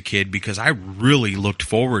too as a kid because I really looked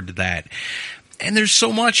forward to that. And there's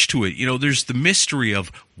so much to it. There's the mystery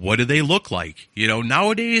of what do they look like?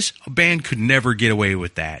 Nowadays, a band could never get away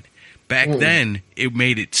with that. Back then, it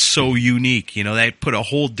made it so unique. That put a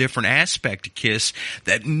whole different aspect to Kiss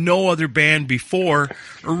that no other band before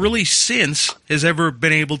or really since has ever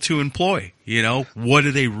been able to employ. What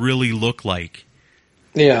do they really look like?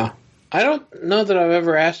 Yeah. I don't know that I've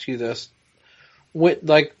ever asked you this.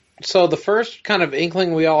 So the first kind of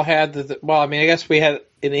inkling we all had I guess we had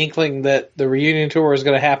an inkling that the reunion tour was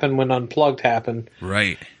going to happen when Unplugged happened.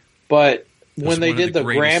 Right. But when they did the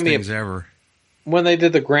Grammy things ever. When they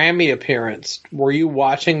did the Grammy appearance, were you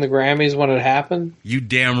watching the Grammys when it happened? You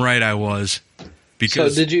damn right I was.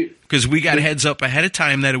 Because, so did you? Because we got heads up ahead of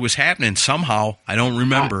time that it was happening somehow. I don't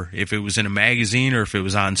remember if it was in a magazine or if it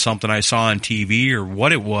was on something I saw on TV or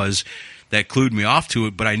what it was that clued me off to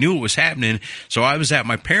it, but I knew it was happening. So I was at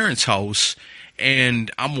my parents' house, and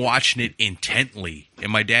I'm watching it intently.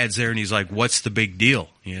 And my dad's there, and he's like, what's the big deal?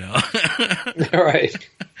 Right.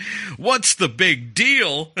 What's the big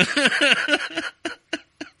deal?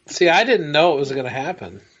 See, I didn't know it was going to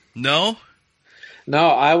happen. No? No,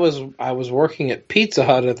 I was working at Pizza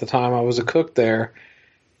Hut at the time. I was a cook there.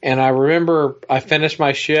 And I remember I finished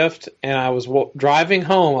my shift, and I was driving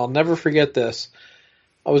home. I'll never forget this.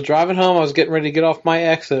 I was driving home. I was getting ready to get off my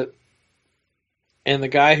exit. And the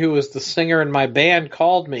guy who was the singer in my band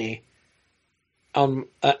called me. And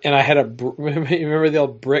I had remember the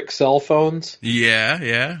old brick cell phones?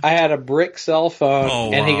 Yeah. I had a brick cell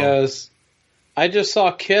phone, and he goes, I just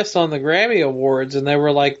saw Kiss on the Grammy Awards, and they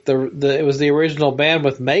were like it was the original band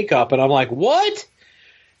with makeup, and I'm like, what?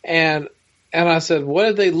 And I said, what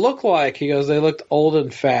did they look like? He goes, they looked old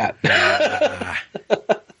and fat.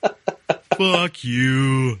 Fuck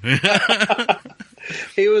you.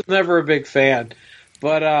 He was never a big fan.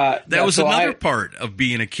 But that was another part of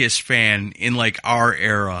being a Kiss fan in like our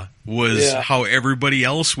era was how everybody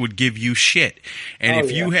else would give you shit. And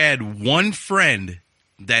if you had one friend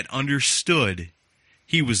that understood,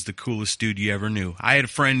 he was the coolest dude you ever knew. I had a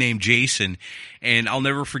friend named Jason, and I'll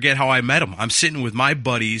never forget how I met him. I'm sitting with my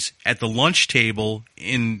buddies at the lunch table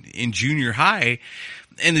in junior high,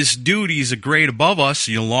 and this dude, he's a grade above us,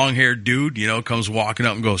 long-haired dude, comes walking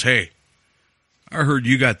up and goes, hey, I heard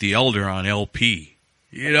you got the Elder on LP.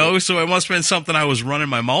 So it must have been something I was running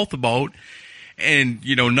my mouth about, and,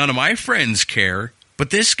 none of my friends care. But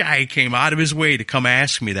this guy came out of his way to come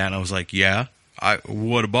ask me that, and I was like, yeah,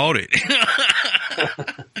 what about it?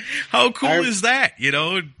 How cool is that?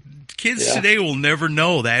 Kids today will never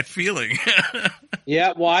know that feeling.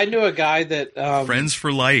 Yeah, well, I knew a guy that... friends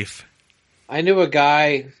for life. I knew a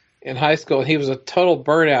guy in high school, and he was a total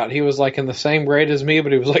burnout. He was, like, in the same grade as me,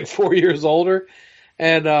 but he was, like, 4 years older.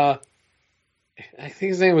 And I think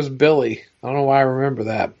his name was Billy. I don't know why I remember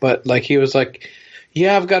that. But, like, he was like,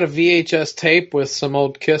 yeah, I've got a VHS tape with some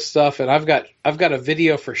old Kiss stuff, and I've got a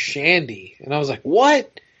video for Shandy. And I was like,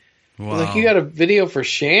 what? Wow. Like, you got a video for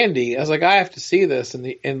Shandy? I was like, I have to see this. And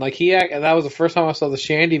that was the first time I saw the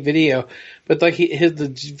Shandy video. But, like, the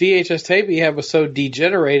VHS tape he had was so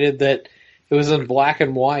degenerated that it was in black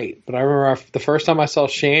and white. But I remember the first time I saw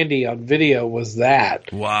Shandy on video was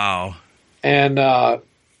that. Wow. And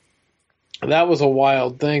that was a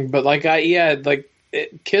wild thing. But, like,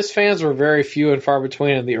 Kiss fans were very few and far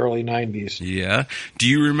between in the early 90s. Yeah. Do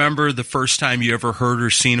you remember the first time you ever heard or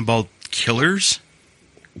seen about Killers?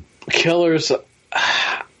 Killers,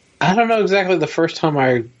 I don't know exactly the first time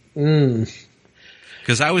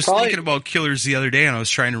Because I was thinking about Killers the other day, and I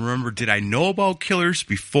was trying to remember, did I know about Killers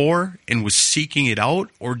before and was seeking it out,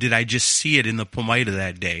 or did I just see it in the Pomida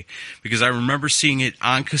that day? Because I remember seeing it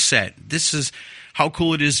on cassette. This is how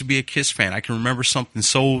cool it is to be a Kiss fan. I can remember something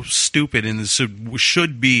so stupid and this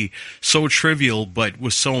should be so trivial, but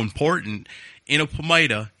was so important. In a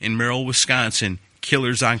Pomida in Merrill, Wisconsin,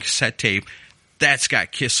 Killers on cassette tape. That's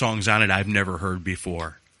got Kiss songs on it I've never heard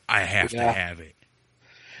before. I have to have it.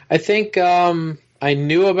 I think I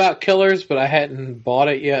knew about Killers, but I hadn't bought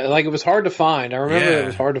it yet. Like, it was hard to find. I remember it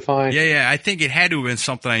was hard to find. Yeah. I think it had to have been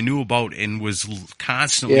something I knew about and was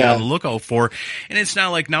constantly on the lookout for. And it's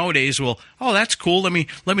not like nowadays, well, oh, that's cool. Let me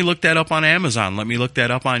look that up on Amazon. Let me look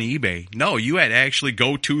that up on eBay. No, you had to actually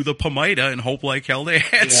go to the Pomida and hope like hell they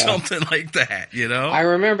had something like that, you know? I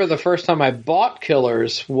remember the first time I bought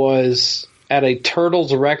Killers was at a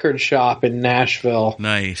Turtles record shop in Nashville.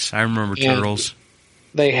 Nice. I remember Turtles.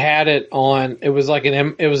 They had it on. It was like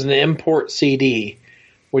an import CD,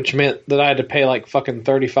 which meant that I had to pay like fucking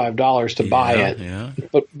 $35 to buy it. Yeah.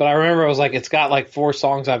 But I remember I was like, it's got like 4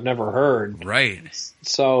 songs I've never heard. Right.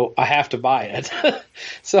 So I have to buy it.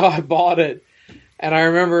 So I bought it, and I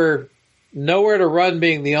remember Nowhere to Run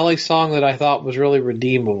being the only song that I thought was really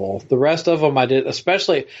redeemable. The rest of them I did,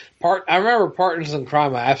 especially I remember Partners in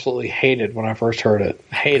Crime I absolutely hated when I first heard it.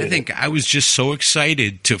 I think I was just so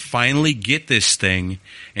excited to finally get this thing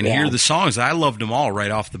and hear the songs. I loved them all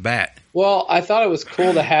right off the bat. Well, I thought it was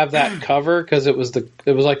cool to have that cover because it was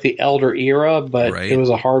like the Elder era, but it was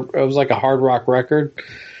like a hard rock record.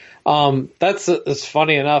 That's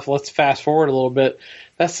funny enough. Let's fast forward a little bit.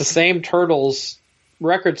 That's the same Turtles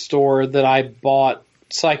record store that I bought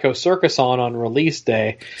Psycho Circus on release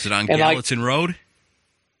day. Is it on Gallatin Road?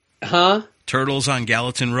 Huh? Turtles on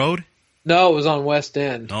Gallatin Road? No, it was on West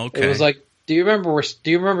End. Okay. It was like, do you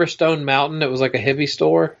remember Stone Mountain? It was like a hippie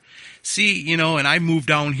store. See, and I moved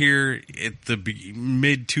down here at the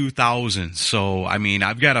mid 2000s, so I mean,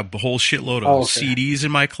 I've got a whole shitload of CDs in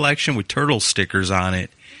my collection with Turtle stickers on it.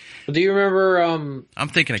 Do you remember? I'm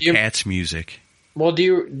thinking of Cats music. Well, do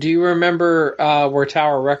you remember where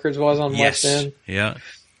Tower Records was on West End? Yeah.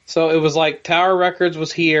 So it was like Tower Records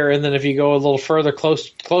was here, and then if you go a little further,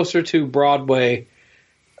 closer to Broadway,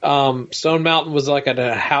 Stone Mountain was like at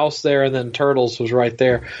a house there, and then Turtles was right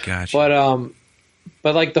there. Gotcha.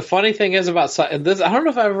 But like the funny thing is about this, I don't know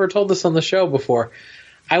if I've ever told this on the show before.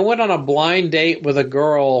 I went on a blind date with a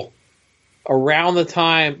girl around the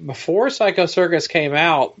time before Psycho Circus came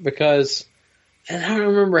out because, and I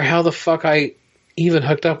don't remember how the fuck I even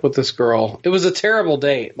hooked up with this girl. It was a terrible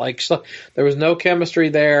date. Like, there was no chemistry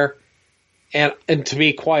there, and to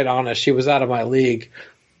be quite honest, she was out of my league.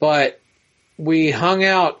 But we hung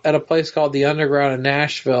out at a place called the Underground in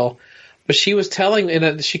Nashville. But she was telling,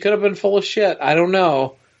 and she could have been full of shit, I don't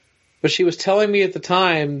know. But she was telling me at the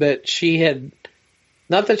time that she had,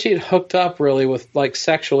 not that she had hooked up really with, like,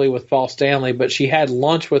 sexually with Paul Stanley, but she had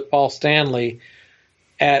lunch with Paul Stanley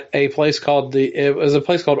at a place called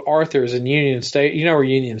Arthur's in Union Station. You know where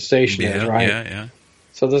Union Station is, right? Yeah.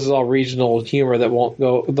 So this is all regional humor that'll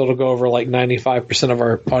go over like 95% of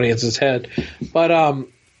our audience's head. But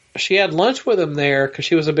she had lunch with him there because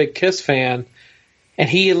she was a big Kiss fan, and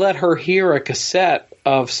he let her hear a cassette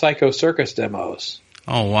of Psycho Circus demos.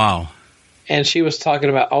 Oh, wow. And she was talking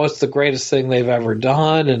about, it's the greatest thing they've ever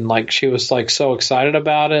done, and like she was like so excited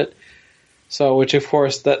about it. So, which of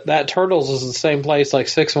course, that Turtles is the same place like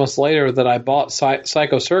 6 months later that I bought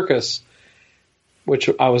Psycho Circus, which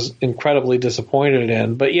I was incredibly disappointed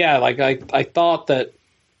in. But yeah, like I thought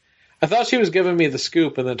she was giving me the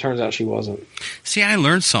scoop, and then it turns out she wasn't. See, I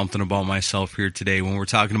learned something about myself here today when we're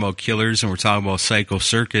talking about Killers and we're talking about Psycho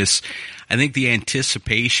Circus. I think the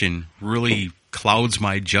anticipation really clouds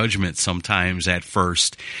my judgment sometimes at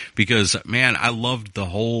first because, man, I loved the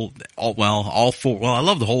I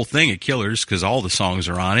love the whole thing at Killers because all the songs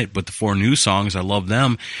are on it, but the 4 new songs, I love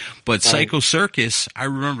them. But Psycho Circus, I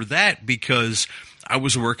remember that because I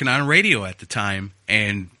was working on radio at the time,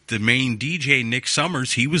 and the main DJ, Nick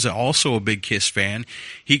Summers, he was also a big Kiss fan.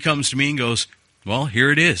 He comes to me and goes, well, here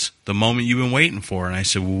it is, the moment you've been waiting for. And I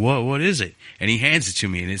said, well, what is it? And he hands it to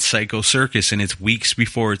me, and it's Psycho Circus, and it's weeks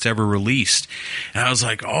before it's ever released. And I was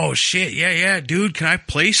like, oh, shit, yeah, dude, can I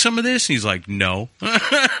play some of this? And he's like, no.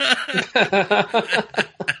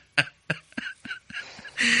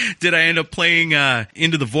 Did I end up playing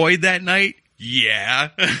Into the Void that night? Yeah.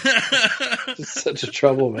 Such a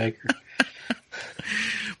troublemaker.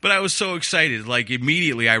 But I was so excited. Like,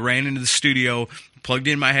 immediately I ran into the studio, plugged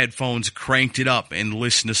in my headphones, cranked it up, and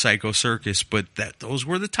listened to Psycho Circus. But those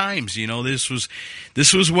were the times,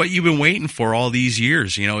 this was what you've been waiting for all these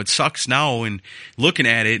years. It sucks now, and looking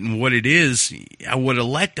at it and what it is, what a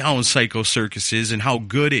letdown Psycho Circus is and how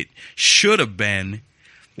good it should have been.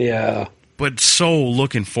 Yeah. But so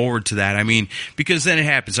looking forward to that. I mean, because then it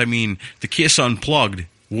happens. I mean, the Kiss Unplugged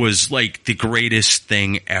was like the greatest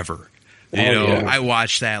thing ever. Yeah. I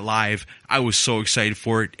watched that live. I was so excited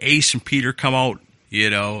for it. Ace and Peter come out,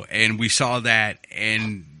 and we saw that,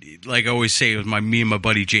 and like I always say, it was me and my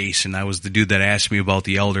buddy Jason. I was the dude that asked me about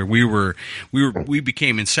the Elder. We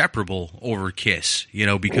became inseparable over Kiss,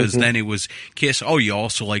 because then it was Kiss. Oh, you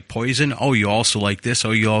also like Poison? Oh, you also like this?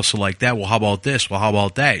 Oh, you also like that? Well, how about this? Well, how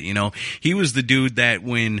about that? He was the dude that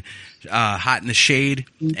when Hot in the Shade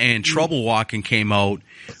and Trouble Walking came out,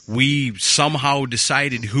 we somehow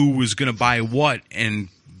decided who was going to buy what, and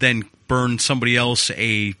then burn somebody else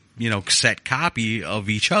a cassette copy of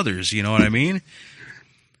each other's. You know what I mean?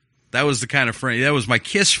 That was the kind of friend. That was my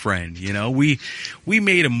Kiss friend. We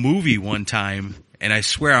made a movie one time, and I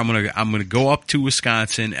swear I'm gonna go up to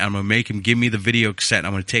Wisconsin. And I'm gonna make him give me the video cassette. And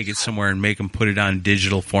I'm gonna take it somewhere and make him put it on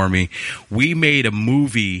digital for me. We made a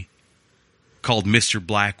movie called Mr.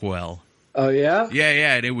 Blackwell. Oh, yeah?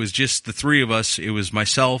 Yeah, and it was just the three of us. It was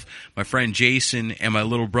myself, my friend Jason, and my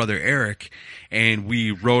little brother Eric, and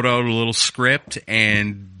we wrote out a little script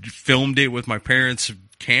and filmed it with my parents'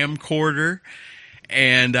 camcorder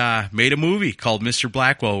and made a movie called Mr.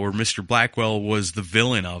 Blackwell, where Mr. Blackwell was the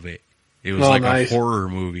villain of it. It was nice. A horror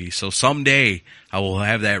movie. So someday I will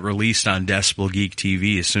have that released on Decibel Geek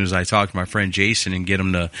TV as soon as I talk to my friend Jason and get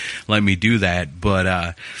him to let me do that. But,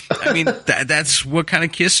 I mean, that's what kind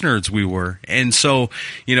of Kiss nerds we were. And so,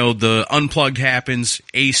 the Unplugged happens,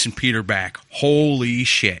 Ace and Peter back. Holy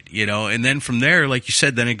shit, And then from there, like you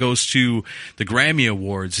said, then it goes to the Grammy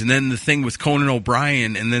Awards. And then the thing with Conan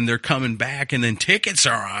O'Brien, and then they're coming back, and then tickets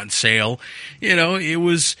are on sale. It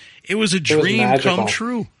was a dream come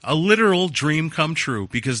true, a literal dream come true,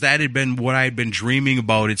 because that had been what I had been dreaming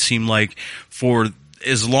about, it seemed like, for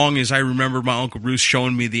as long as I remember my Uncle Bruce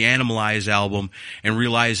showing me the Animalize album and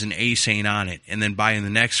realizing Ace ain't on it, and then buying the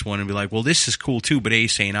next one and be like, well, this is cool too, but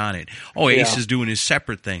Ace ain't on it. Oh, Ace is doing his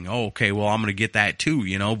separate thing. Oh, okay, well, I'm going to get that too,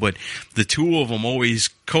 but the two of them always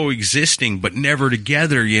coexisting, but never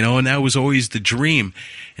together, and that was always the dream.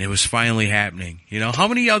 And it was finally happening. How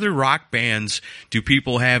many other rock bands do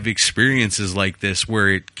people have experiences like this where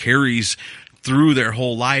it carries through their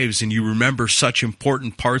whole lives and you remember such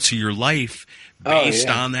important parts of your life based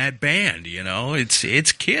on that band?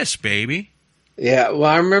 It's Kiss, baby. Yeah, well,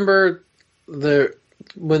 I remember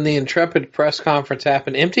when the Intrepid press conference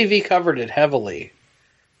happened, MTV covered it heavily.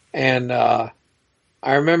 And I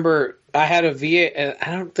remember I had I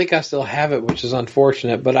don't think I still have it, which is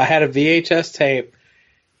unfortunate, but I had a VHS tape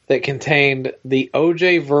that contained the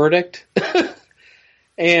OJ verdict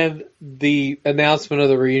and the announcement of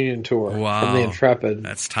the reunion tour from the Intrepid.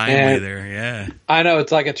 That's timely there, yeah. I know,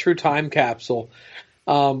 it's like a true time capsule.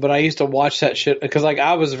 But I used to watch that shit because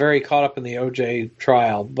I was very caught up in the OJ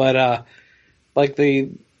trial. But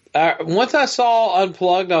once I saw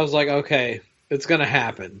Unplugged, I was like, okay, it's going to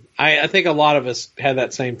happen. I think a lot of us had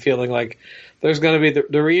that same feeling, like there's going to be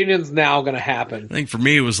the reunion's now going to happen. I think for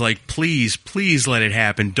me it was like, please let it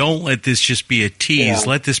happen. Don't let this just be a tease.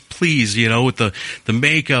 Yeah. Let this please, with the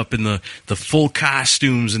makeup and the full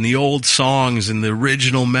costumes and the old songs and the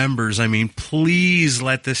original members. I mean, please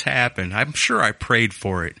let this happen. I'm sure I prayed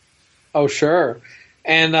for it. Oh, sure.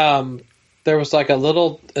 And there was a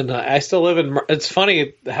little, and I still live in, it's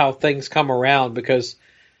funny how things come around because,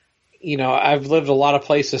 I've lived a lot of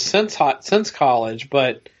places since college,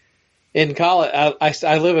 but in college,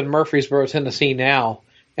 I live in Murfreesboro, Tennessee now,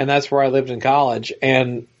 and that's where I lived in college.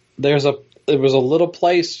 And there was a little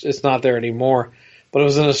place, it's not there anymore, but it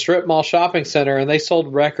was in a strip mall shopping center, and they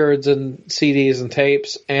sold records and CDs and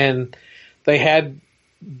tapes, and they had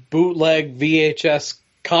bootleg VHS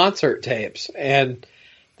concert tapes. And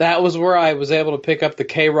that was where I was able to pick up the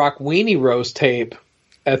K-Rock Weenie Roast tape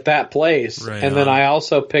at that place. Right, and then I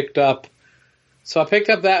also picked up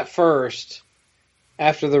that first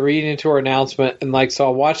after the reunion tour announcement, and so I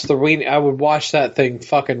watched I would watch that thing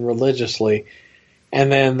fucking religiously.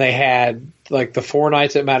 And then they had the 4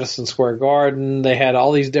 nights at Madison Square Garden. They had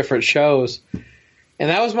all these different shows. And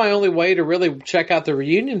that was my only way to really check out the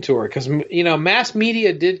reunion tour because, mass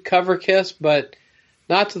media did cover Kiss, but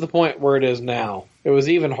not to the point where it is now. It was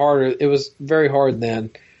even harder. It was very hard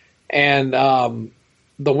then. And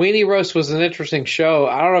the Weenie Roast was an interesting show.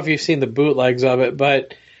 I don't know if you've seen the bootlegs of it,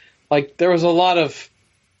 but there was a lot of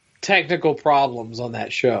technical problems on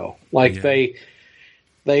that show. They played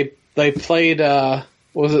they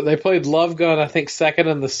played Love Gun, I think, second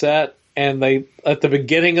in the set, and they at the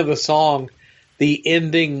beginning of the song, the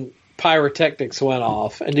ending pyrotechnics went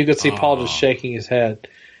off, and you could see Paul just shaking his head.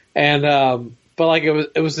 And but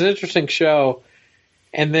it was an interesting show.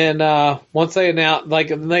 And then once they announced,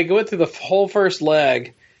 they went through the whole first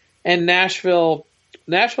leg, and Nashville's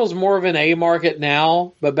more of an A market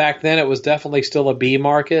now, but back then it was definitely still a B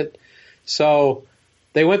market. So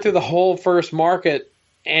they went through the whole first market,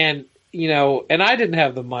 and and I didn't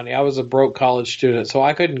have the money. I was a broke college student, so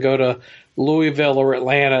I couldn't go to Louisville or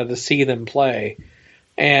Atlanta to see them play.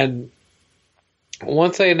 And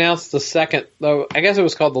once they announced the second, though, I guess it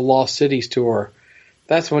was called the Lost Cities Tour,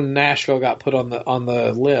 that's when Nashville got put on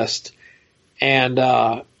the list. And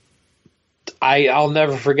I'll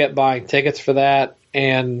never forget buying tickets for that.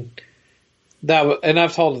 And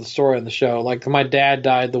I've told the story on the show. Like, my dad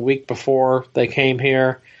died the week before they came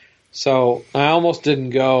here, so I almost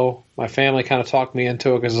didn't go. My family kind of talked me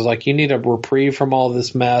into it because it was like, you need a reprieve from all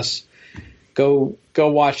this mess. Go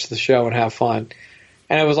watch the show and have fun.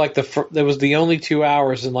 And it was like it was the only 2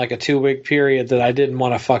 hours in like a 2-week period that I didn't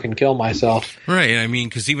want to fucking kill myself. Right. I mean,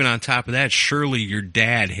 because even on top of that, surely your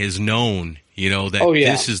dad has known, that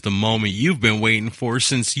this is the moment you've been waiting for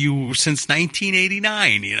since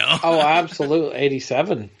 1989. Oh, absolutely,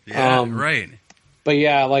 87. Yeah, right. But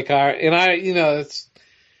yeah,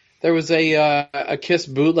 there was a Kiss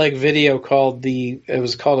bootleg video called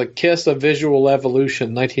a Kiss: A Visual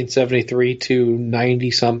Evolution, 1973 to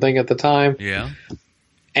 90 something at the time. Yeah.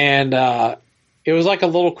 And it was like a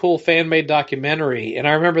little cool fan-made documentary. And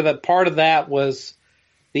I remember that part of that was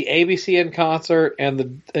the ABC in concert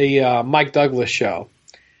and the Mike Douglas show,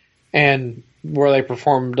 and where they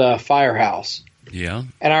performed Firehouse. Yeah.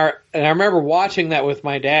 And I remember watching that with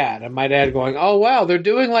my dad, and my dad going, "Oh wow, they're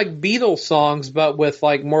doing like Beatles songs, but with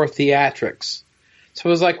like more theatrics." So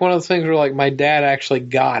it was like one of the things where like my dad actually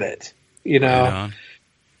got it, Right.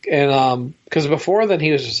 And because before then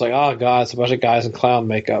he was just like, "Oh God, it's a bunch of guys in clown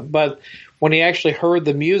makeup." But when he actually heard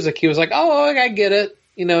the music, he was like, "Oh, I get it."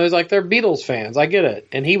 He's like, "They're Beatles fans. I get it."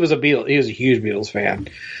 And he was a huge Beatles fan.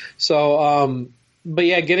 So, but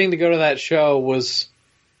yeah, getting to go to that show was,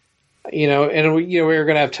 we were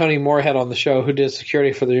going to have Tony Moorhead on the show, who did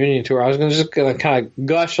security for the reunion tour. I was just going to kind of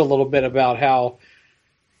gush a little bit about how,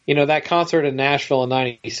 that concert in Nashville in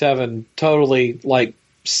 '97 totally like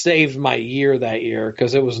saved my year that year,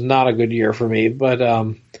 because it was not a good year for me. But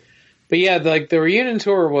yeah, like the reunion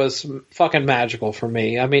tour was fucking magical for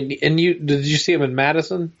me. I mean, and did you see him in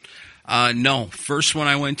Madison? No. First one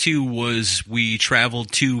I went to was we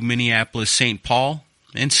traveled to Minneapolis, St. Paul,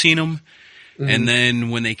 and seen them. Mm-hmm. And then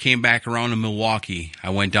when they came back around to Milwaukee, I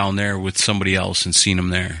went down there with somebody else and seen them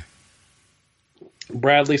there.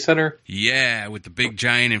 Bradley Center? Yeah, with the big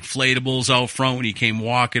giant inflatables out front when he came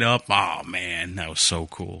walking up. Oh, man, that was so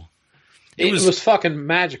cool. It was fucking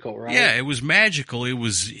magical, right? Yeah, it was magical. It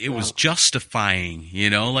was justifying,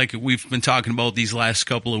 like we've been talking about these last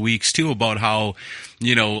couple of weeks too, about how,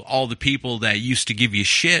 all the people that used to give you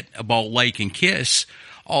shit about liking Kiss,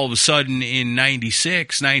 all of a sudden in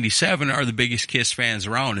 96, 97 are the biggest Kiss fans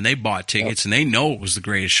around, and they bought tickets and they know it was the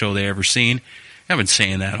greatest show they ever seen. I've been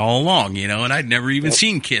saying that all along, and I'd never even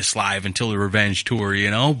seen Kiss live until the Revenge tour,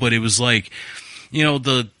 but it was like,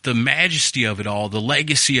 the majesty of it all, the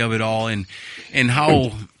legacy of it all, and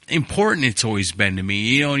how important it's always been to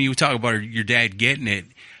me. And you talk about your dad getting it.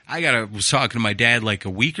 I was talking to my dad like a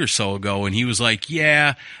week or so ago, and he was like,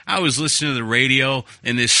 "Yeah, I was listening to the radio,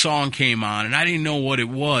 and this song came on, and I didn't know what it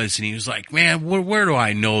was." And he was like, "Man, where do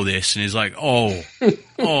I know this?" And he's like, "Oh,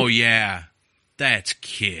 yeah, that's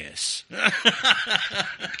Kiss."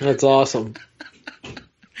 That's awesome.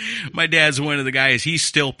 My dad's one of the guys, he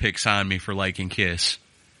still picks on me for liking Kiss.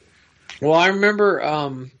 Well, I remember, I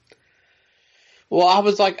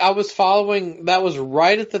was following, that was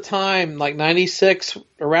right at the time, like 96,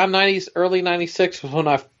 around 90s, early 96 was when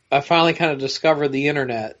I finally kind of discovered the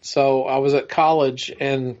internet. So I was at college,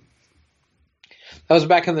 and that was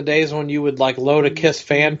back in the days when you would like load a Kiss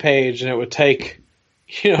fan page, and it would take,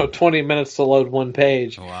 20 minutes to load one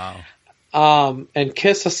page. Wow. And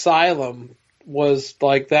Kiss Asylum was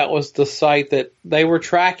like, that was the site that they were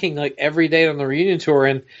tracking like every day on the reunion tour,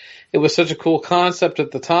 and it was such a cool concept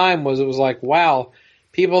at the time. It was like, wow,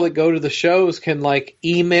 people that go to the shows can like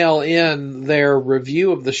email in their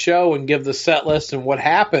review of the show and give the set list and what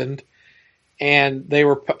happened, and they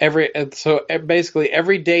were basically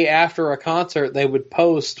every day after a concert they would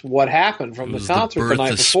post what happened from the concert the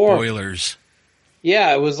night before. Spoilers.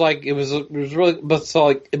 Yeah, it was really,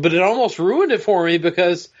 but it almost ruined it for me,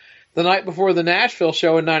 because the night before the Nashville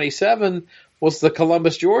show in '97 was the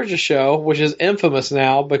Columbus, Georgia show, which is infamous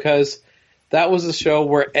now because that was the show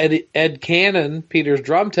where Ed Cannon, Peter's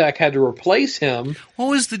drum tech, had to replace him.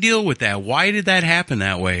 What was the deal with that? Why did that happen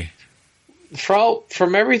that way?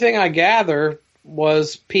 From everything I gather,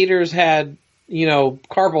 was Peters had,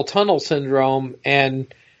 carpal tunnel syndrome,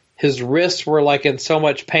 and his wrists were like in so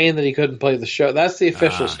much pain that he couldn't play the show. That's the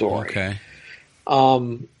official story. Okay.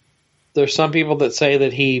 There's some people that say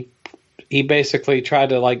that he basically tried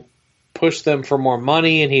to like push them for more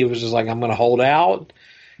money, and he was just like, "I'm going to hold out."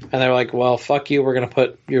 And they were like, well, fuck you, we're going to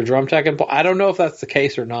put your drum tech in. I don't know if that's the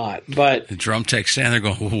case or not, but the drum tech standing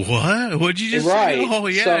there going, what? What'd you just say? Oh,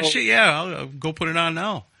 yeah, shit, yeah, I'll go put it on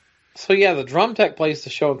now. So, yeah, the drum tech plays the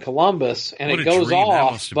show in Columbus, and what it goes dream off.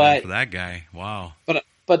 That must have been for that guy. Wow.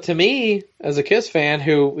 But to me, as a Kiss fan,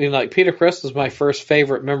 who, you know, like Peter Criss was my first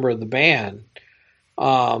favorite member of the band,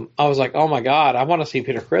 I was like, oh, my God, I want to see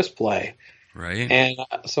Peter Criss play. Right. And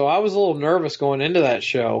so I was a little nervous going into that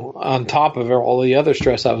show on top of all the other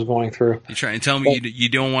stress I was going through. You trying to tell me you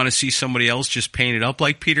don't want to see somebody else just painted up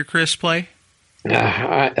like Peter Criss play?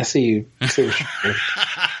 I see you.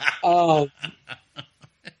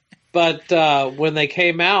 But when they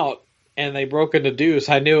came out and they broke into Deuce,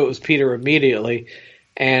 I knew it was Peter immediately.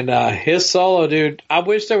 And his solo, dude, I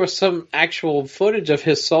wish there was some actual footage of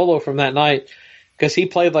his solo from that night, because he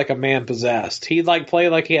played like a man possessed. He played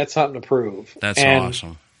like he had something to prove. That's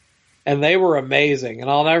awesome. And they were amazing. And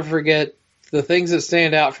I'll never forget, the things that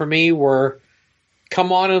stand out for me were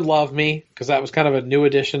Come On and Love Me, because that was kind of a new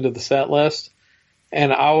addition to the set list.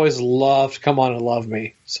 And I always loved Come On and Love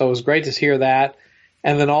Me. So it was great to hear that.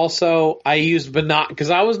 And then also I used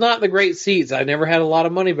because I was not in the great seats. I never had a lot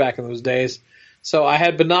of money back in those days. So I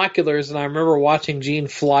had binoculars, and I remember watching Gene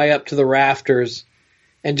fly up to the rafters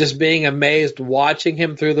and just being amazed watching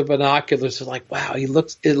him through the binoculars. Like, wow, it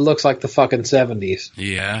looks like the fucking 70s.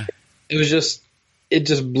 Yeah. It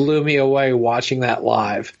just blew me away watching that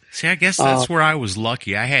live. See, I guess that's where I was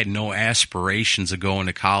lucky. I had no aspirations of going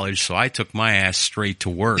to college, so I took my ass straight to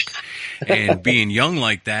work. And being young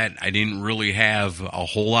like that, I didn't really have a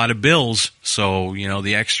whole lot of bills. So, you know,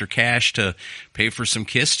 the extra cash to pay for some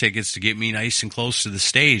Kiss tickets to get me nice and close to the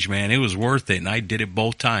stage, man, it was worth it. And I did it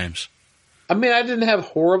both times. I mean, I didn't have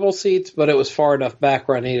horrible seats, but it was far enough back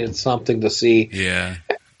where I needed something to see. Yeah.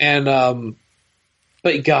 And,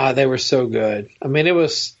 but God, they were so good. I mean,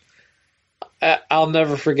 I'll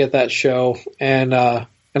never forget that show. And I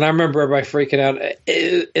remember everybody freaking out.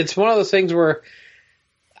 It's one of those things where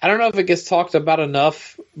I don't know if it gets talked about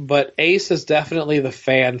enough, but Ace is definitely the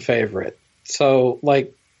fan favorite. So,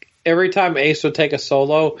 like, every time Ace would take a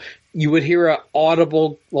solo, you would hear an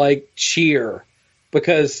audible, cheer,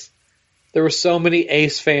 because there were so many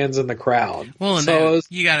Ace fans in the crowd. Well, and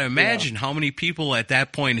you got to imagine how many people at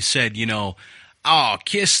that point have said, you know, oh,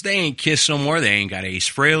 Kiss, they ain't Kiss no more. They ain't got Ace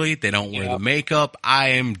Frehley. They don't wear the makeup.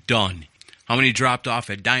 I am done. How many dropped off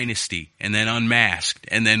at Dynasty and then Unmasked,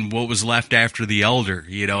 and then what was left after The Elder,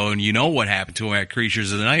 you know, and you know what happened to him at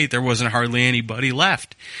Creatures of the Night. There wasn't hardly anybody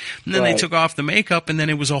left. And then they took off the makeup, and then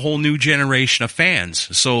it was a whole new generation of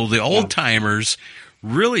fans. So the old-timers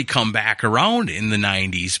really come back around in the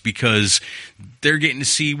 90s because they're getting to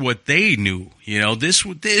see what they knew. You know, this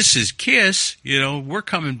is Kiss. You know, we're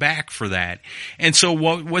coming back for that. And so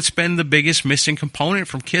what's been the biggest missing component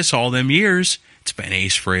from Kiss all them years? It's been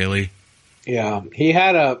Ace Frehley. Yeah, he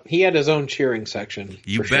had his own cheering section.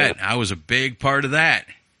 You bet. Sure. I was a big part of that.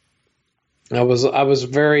 I was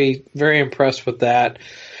very, very impressed with that.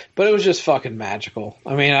 But it was just fucking magical.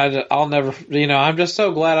 I mean, I'll never, you know, I'm just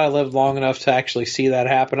so glad I lived long enough to actually see that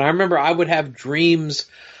happen. I remember I would have dreams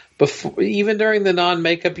before, even during the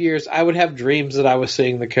non-makeup years, I would have dreams that I was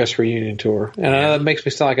seeing the Kiss reunion tour. And I know that makes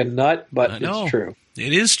me sound like a nut, but it's true.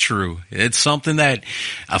 It is true. It's something that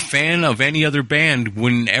a fan of any other band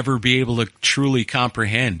wouldn't ever be able to truly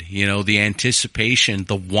comprehend. You know, the anticipation,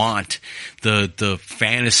 the want, the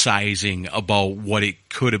fantasizing about what it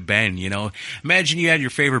could have been, you know. Imagine you had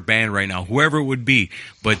your favorite band right now, whoever it would be,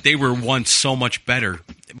 but they were once so much better.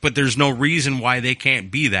 But there's no reason why they can't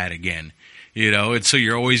be that again. You know, and so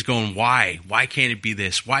you're always going, why? Why can't it be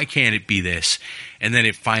this? Why can't it be this? And then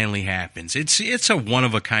it finally happens. It's a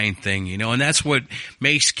one-of-a-kind thing, you know, and that's what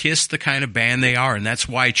makes Kiss the kind of band they are, and that's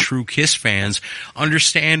why true Kiss fans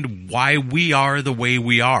understand why we are the way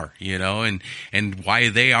we are, you know, and why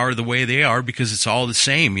they are the way they are, because it's all the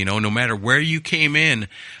same, you know, no matter where you came in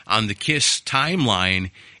on the Kiss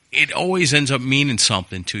timeline, it always ends up meaning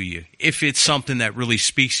something to you, if it's something that really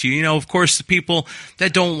speaks to you. You know, of course, the people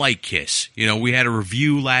that don't like Kiss, you know, we had a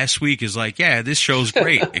review last week is like, yeah, this show's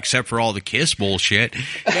great, except for all the Kiss bullshit, you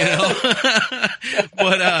know.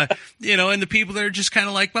 But, you know, and the people that are just kind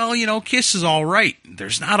of like, well, you know, Kiss is all right.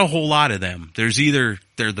 There's not a whole lot of them. There's either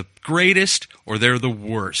they're the greatest or they're the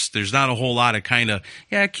worst. There's not a whole lot of kind of,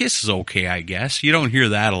 yeah, Kiss is okay, I guess. You don't hear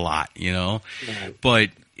that a lot, you know. Right. But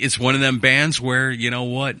it's one of them bands where, you know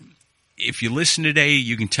what, if you listen today,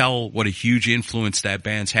 you can tell what a huge influence that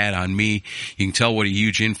band's had on me. You can tell what a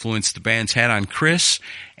huge influence the band's had on Chris.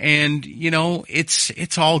 And, you know,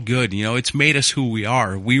 it's all good. You know, it's made us who we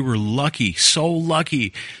are. We were lucky, so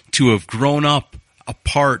lucky to have grown up a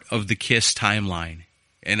part of the Kiss timeline.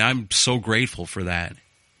 And I'm so grateful for that.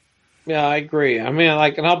 Yeah, I agree. I mean,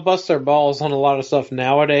 like, and I'll bust their balls on a lot of stuff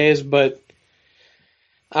nowadays, but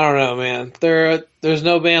I don't know, man. There's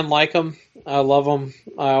no band like them. I love them.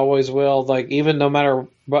 I always will. Like, even no matter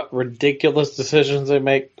what ridiculous decisions they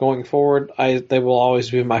make going forward, they will always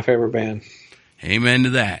be my favorite band. Amen to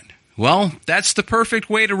that. Well, that's the perfect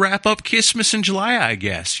way to wrap up Kissmas in July, I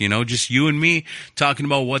guess. You know, just you and me talking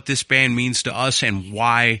about what this band means to us and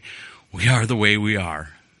why we are the way we are.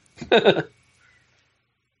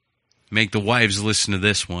 Make the wives listen to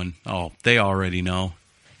this one. Oh, they already know.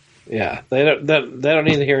 Yeah, they don't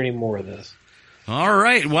need to hear any more of this. All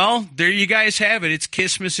right, well, there you guys have it. It's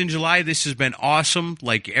Kissmas in July. This has been awesome.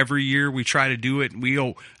 Like every year we try to do it.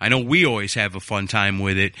 I know we always have a fun time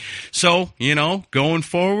with it. So, you know, going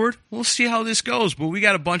forward, we'll see how this goes. But we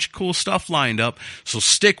got a bunch of cool stuff lined up. So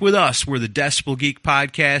stick with us. We're the Decibel Geek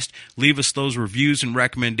Podcast. Leave us those reviews and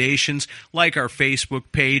recommendations. Like our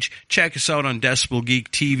Facebook page. Check us out on Decibel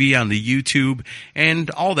Geek TV on the YouTube and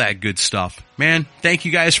all that good stuff. Man, thank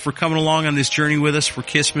you guys for coming along on this journey with us for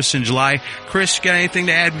Kissmas in July. Chris, got anything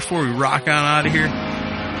to add before we rock on out of here?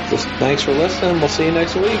 Just thanks for listening. We'll see you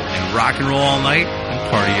next week. And rock and roll all night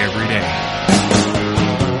and party every day.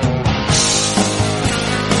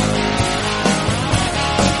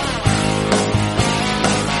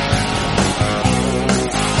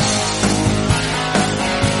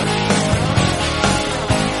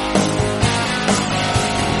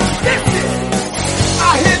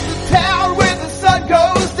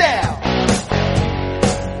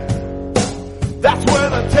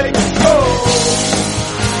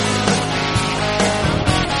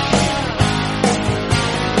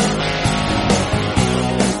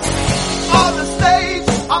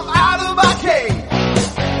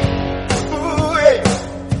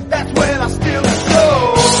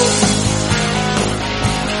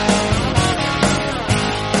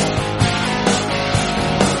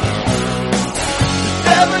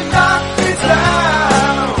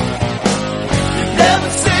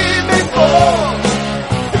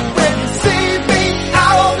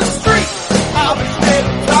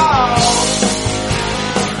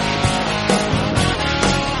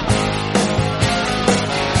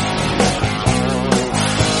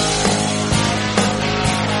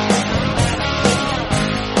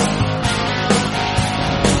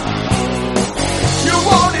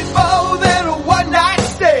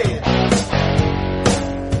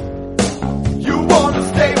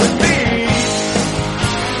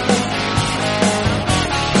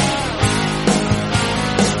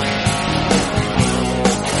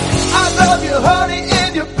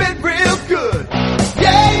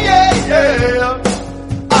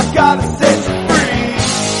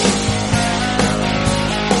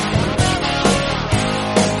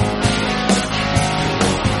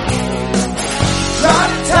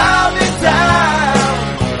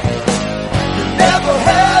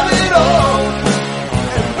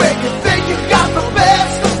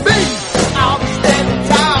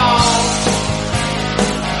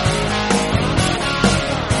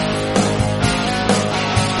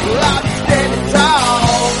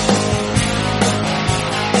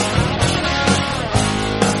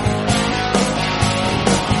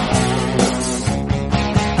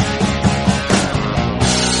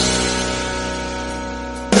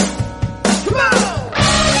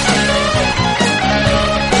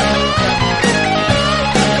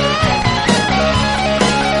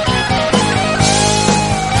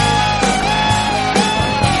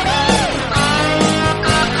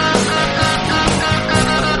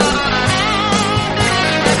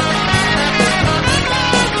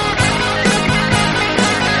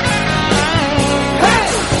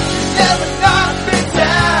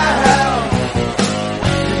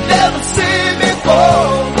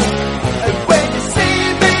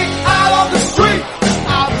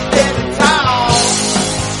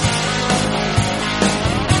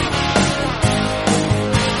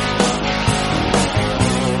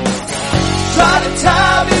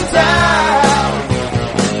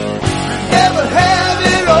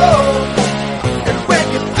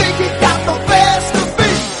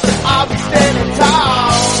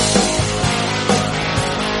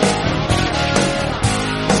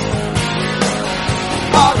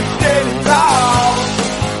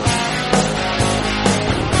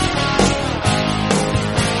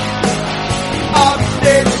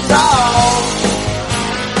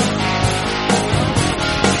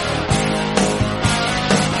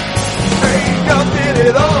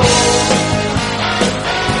 it all.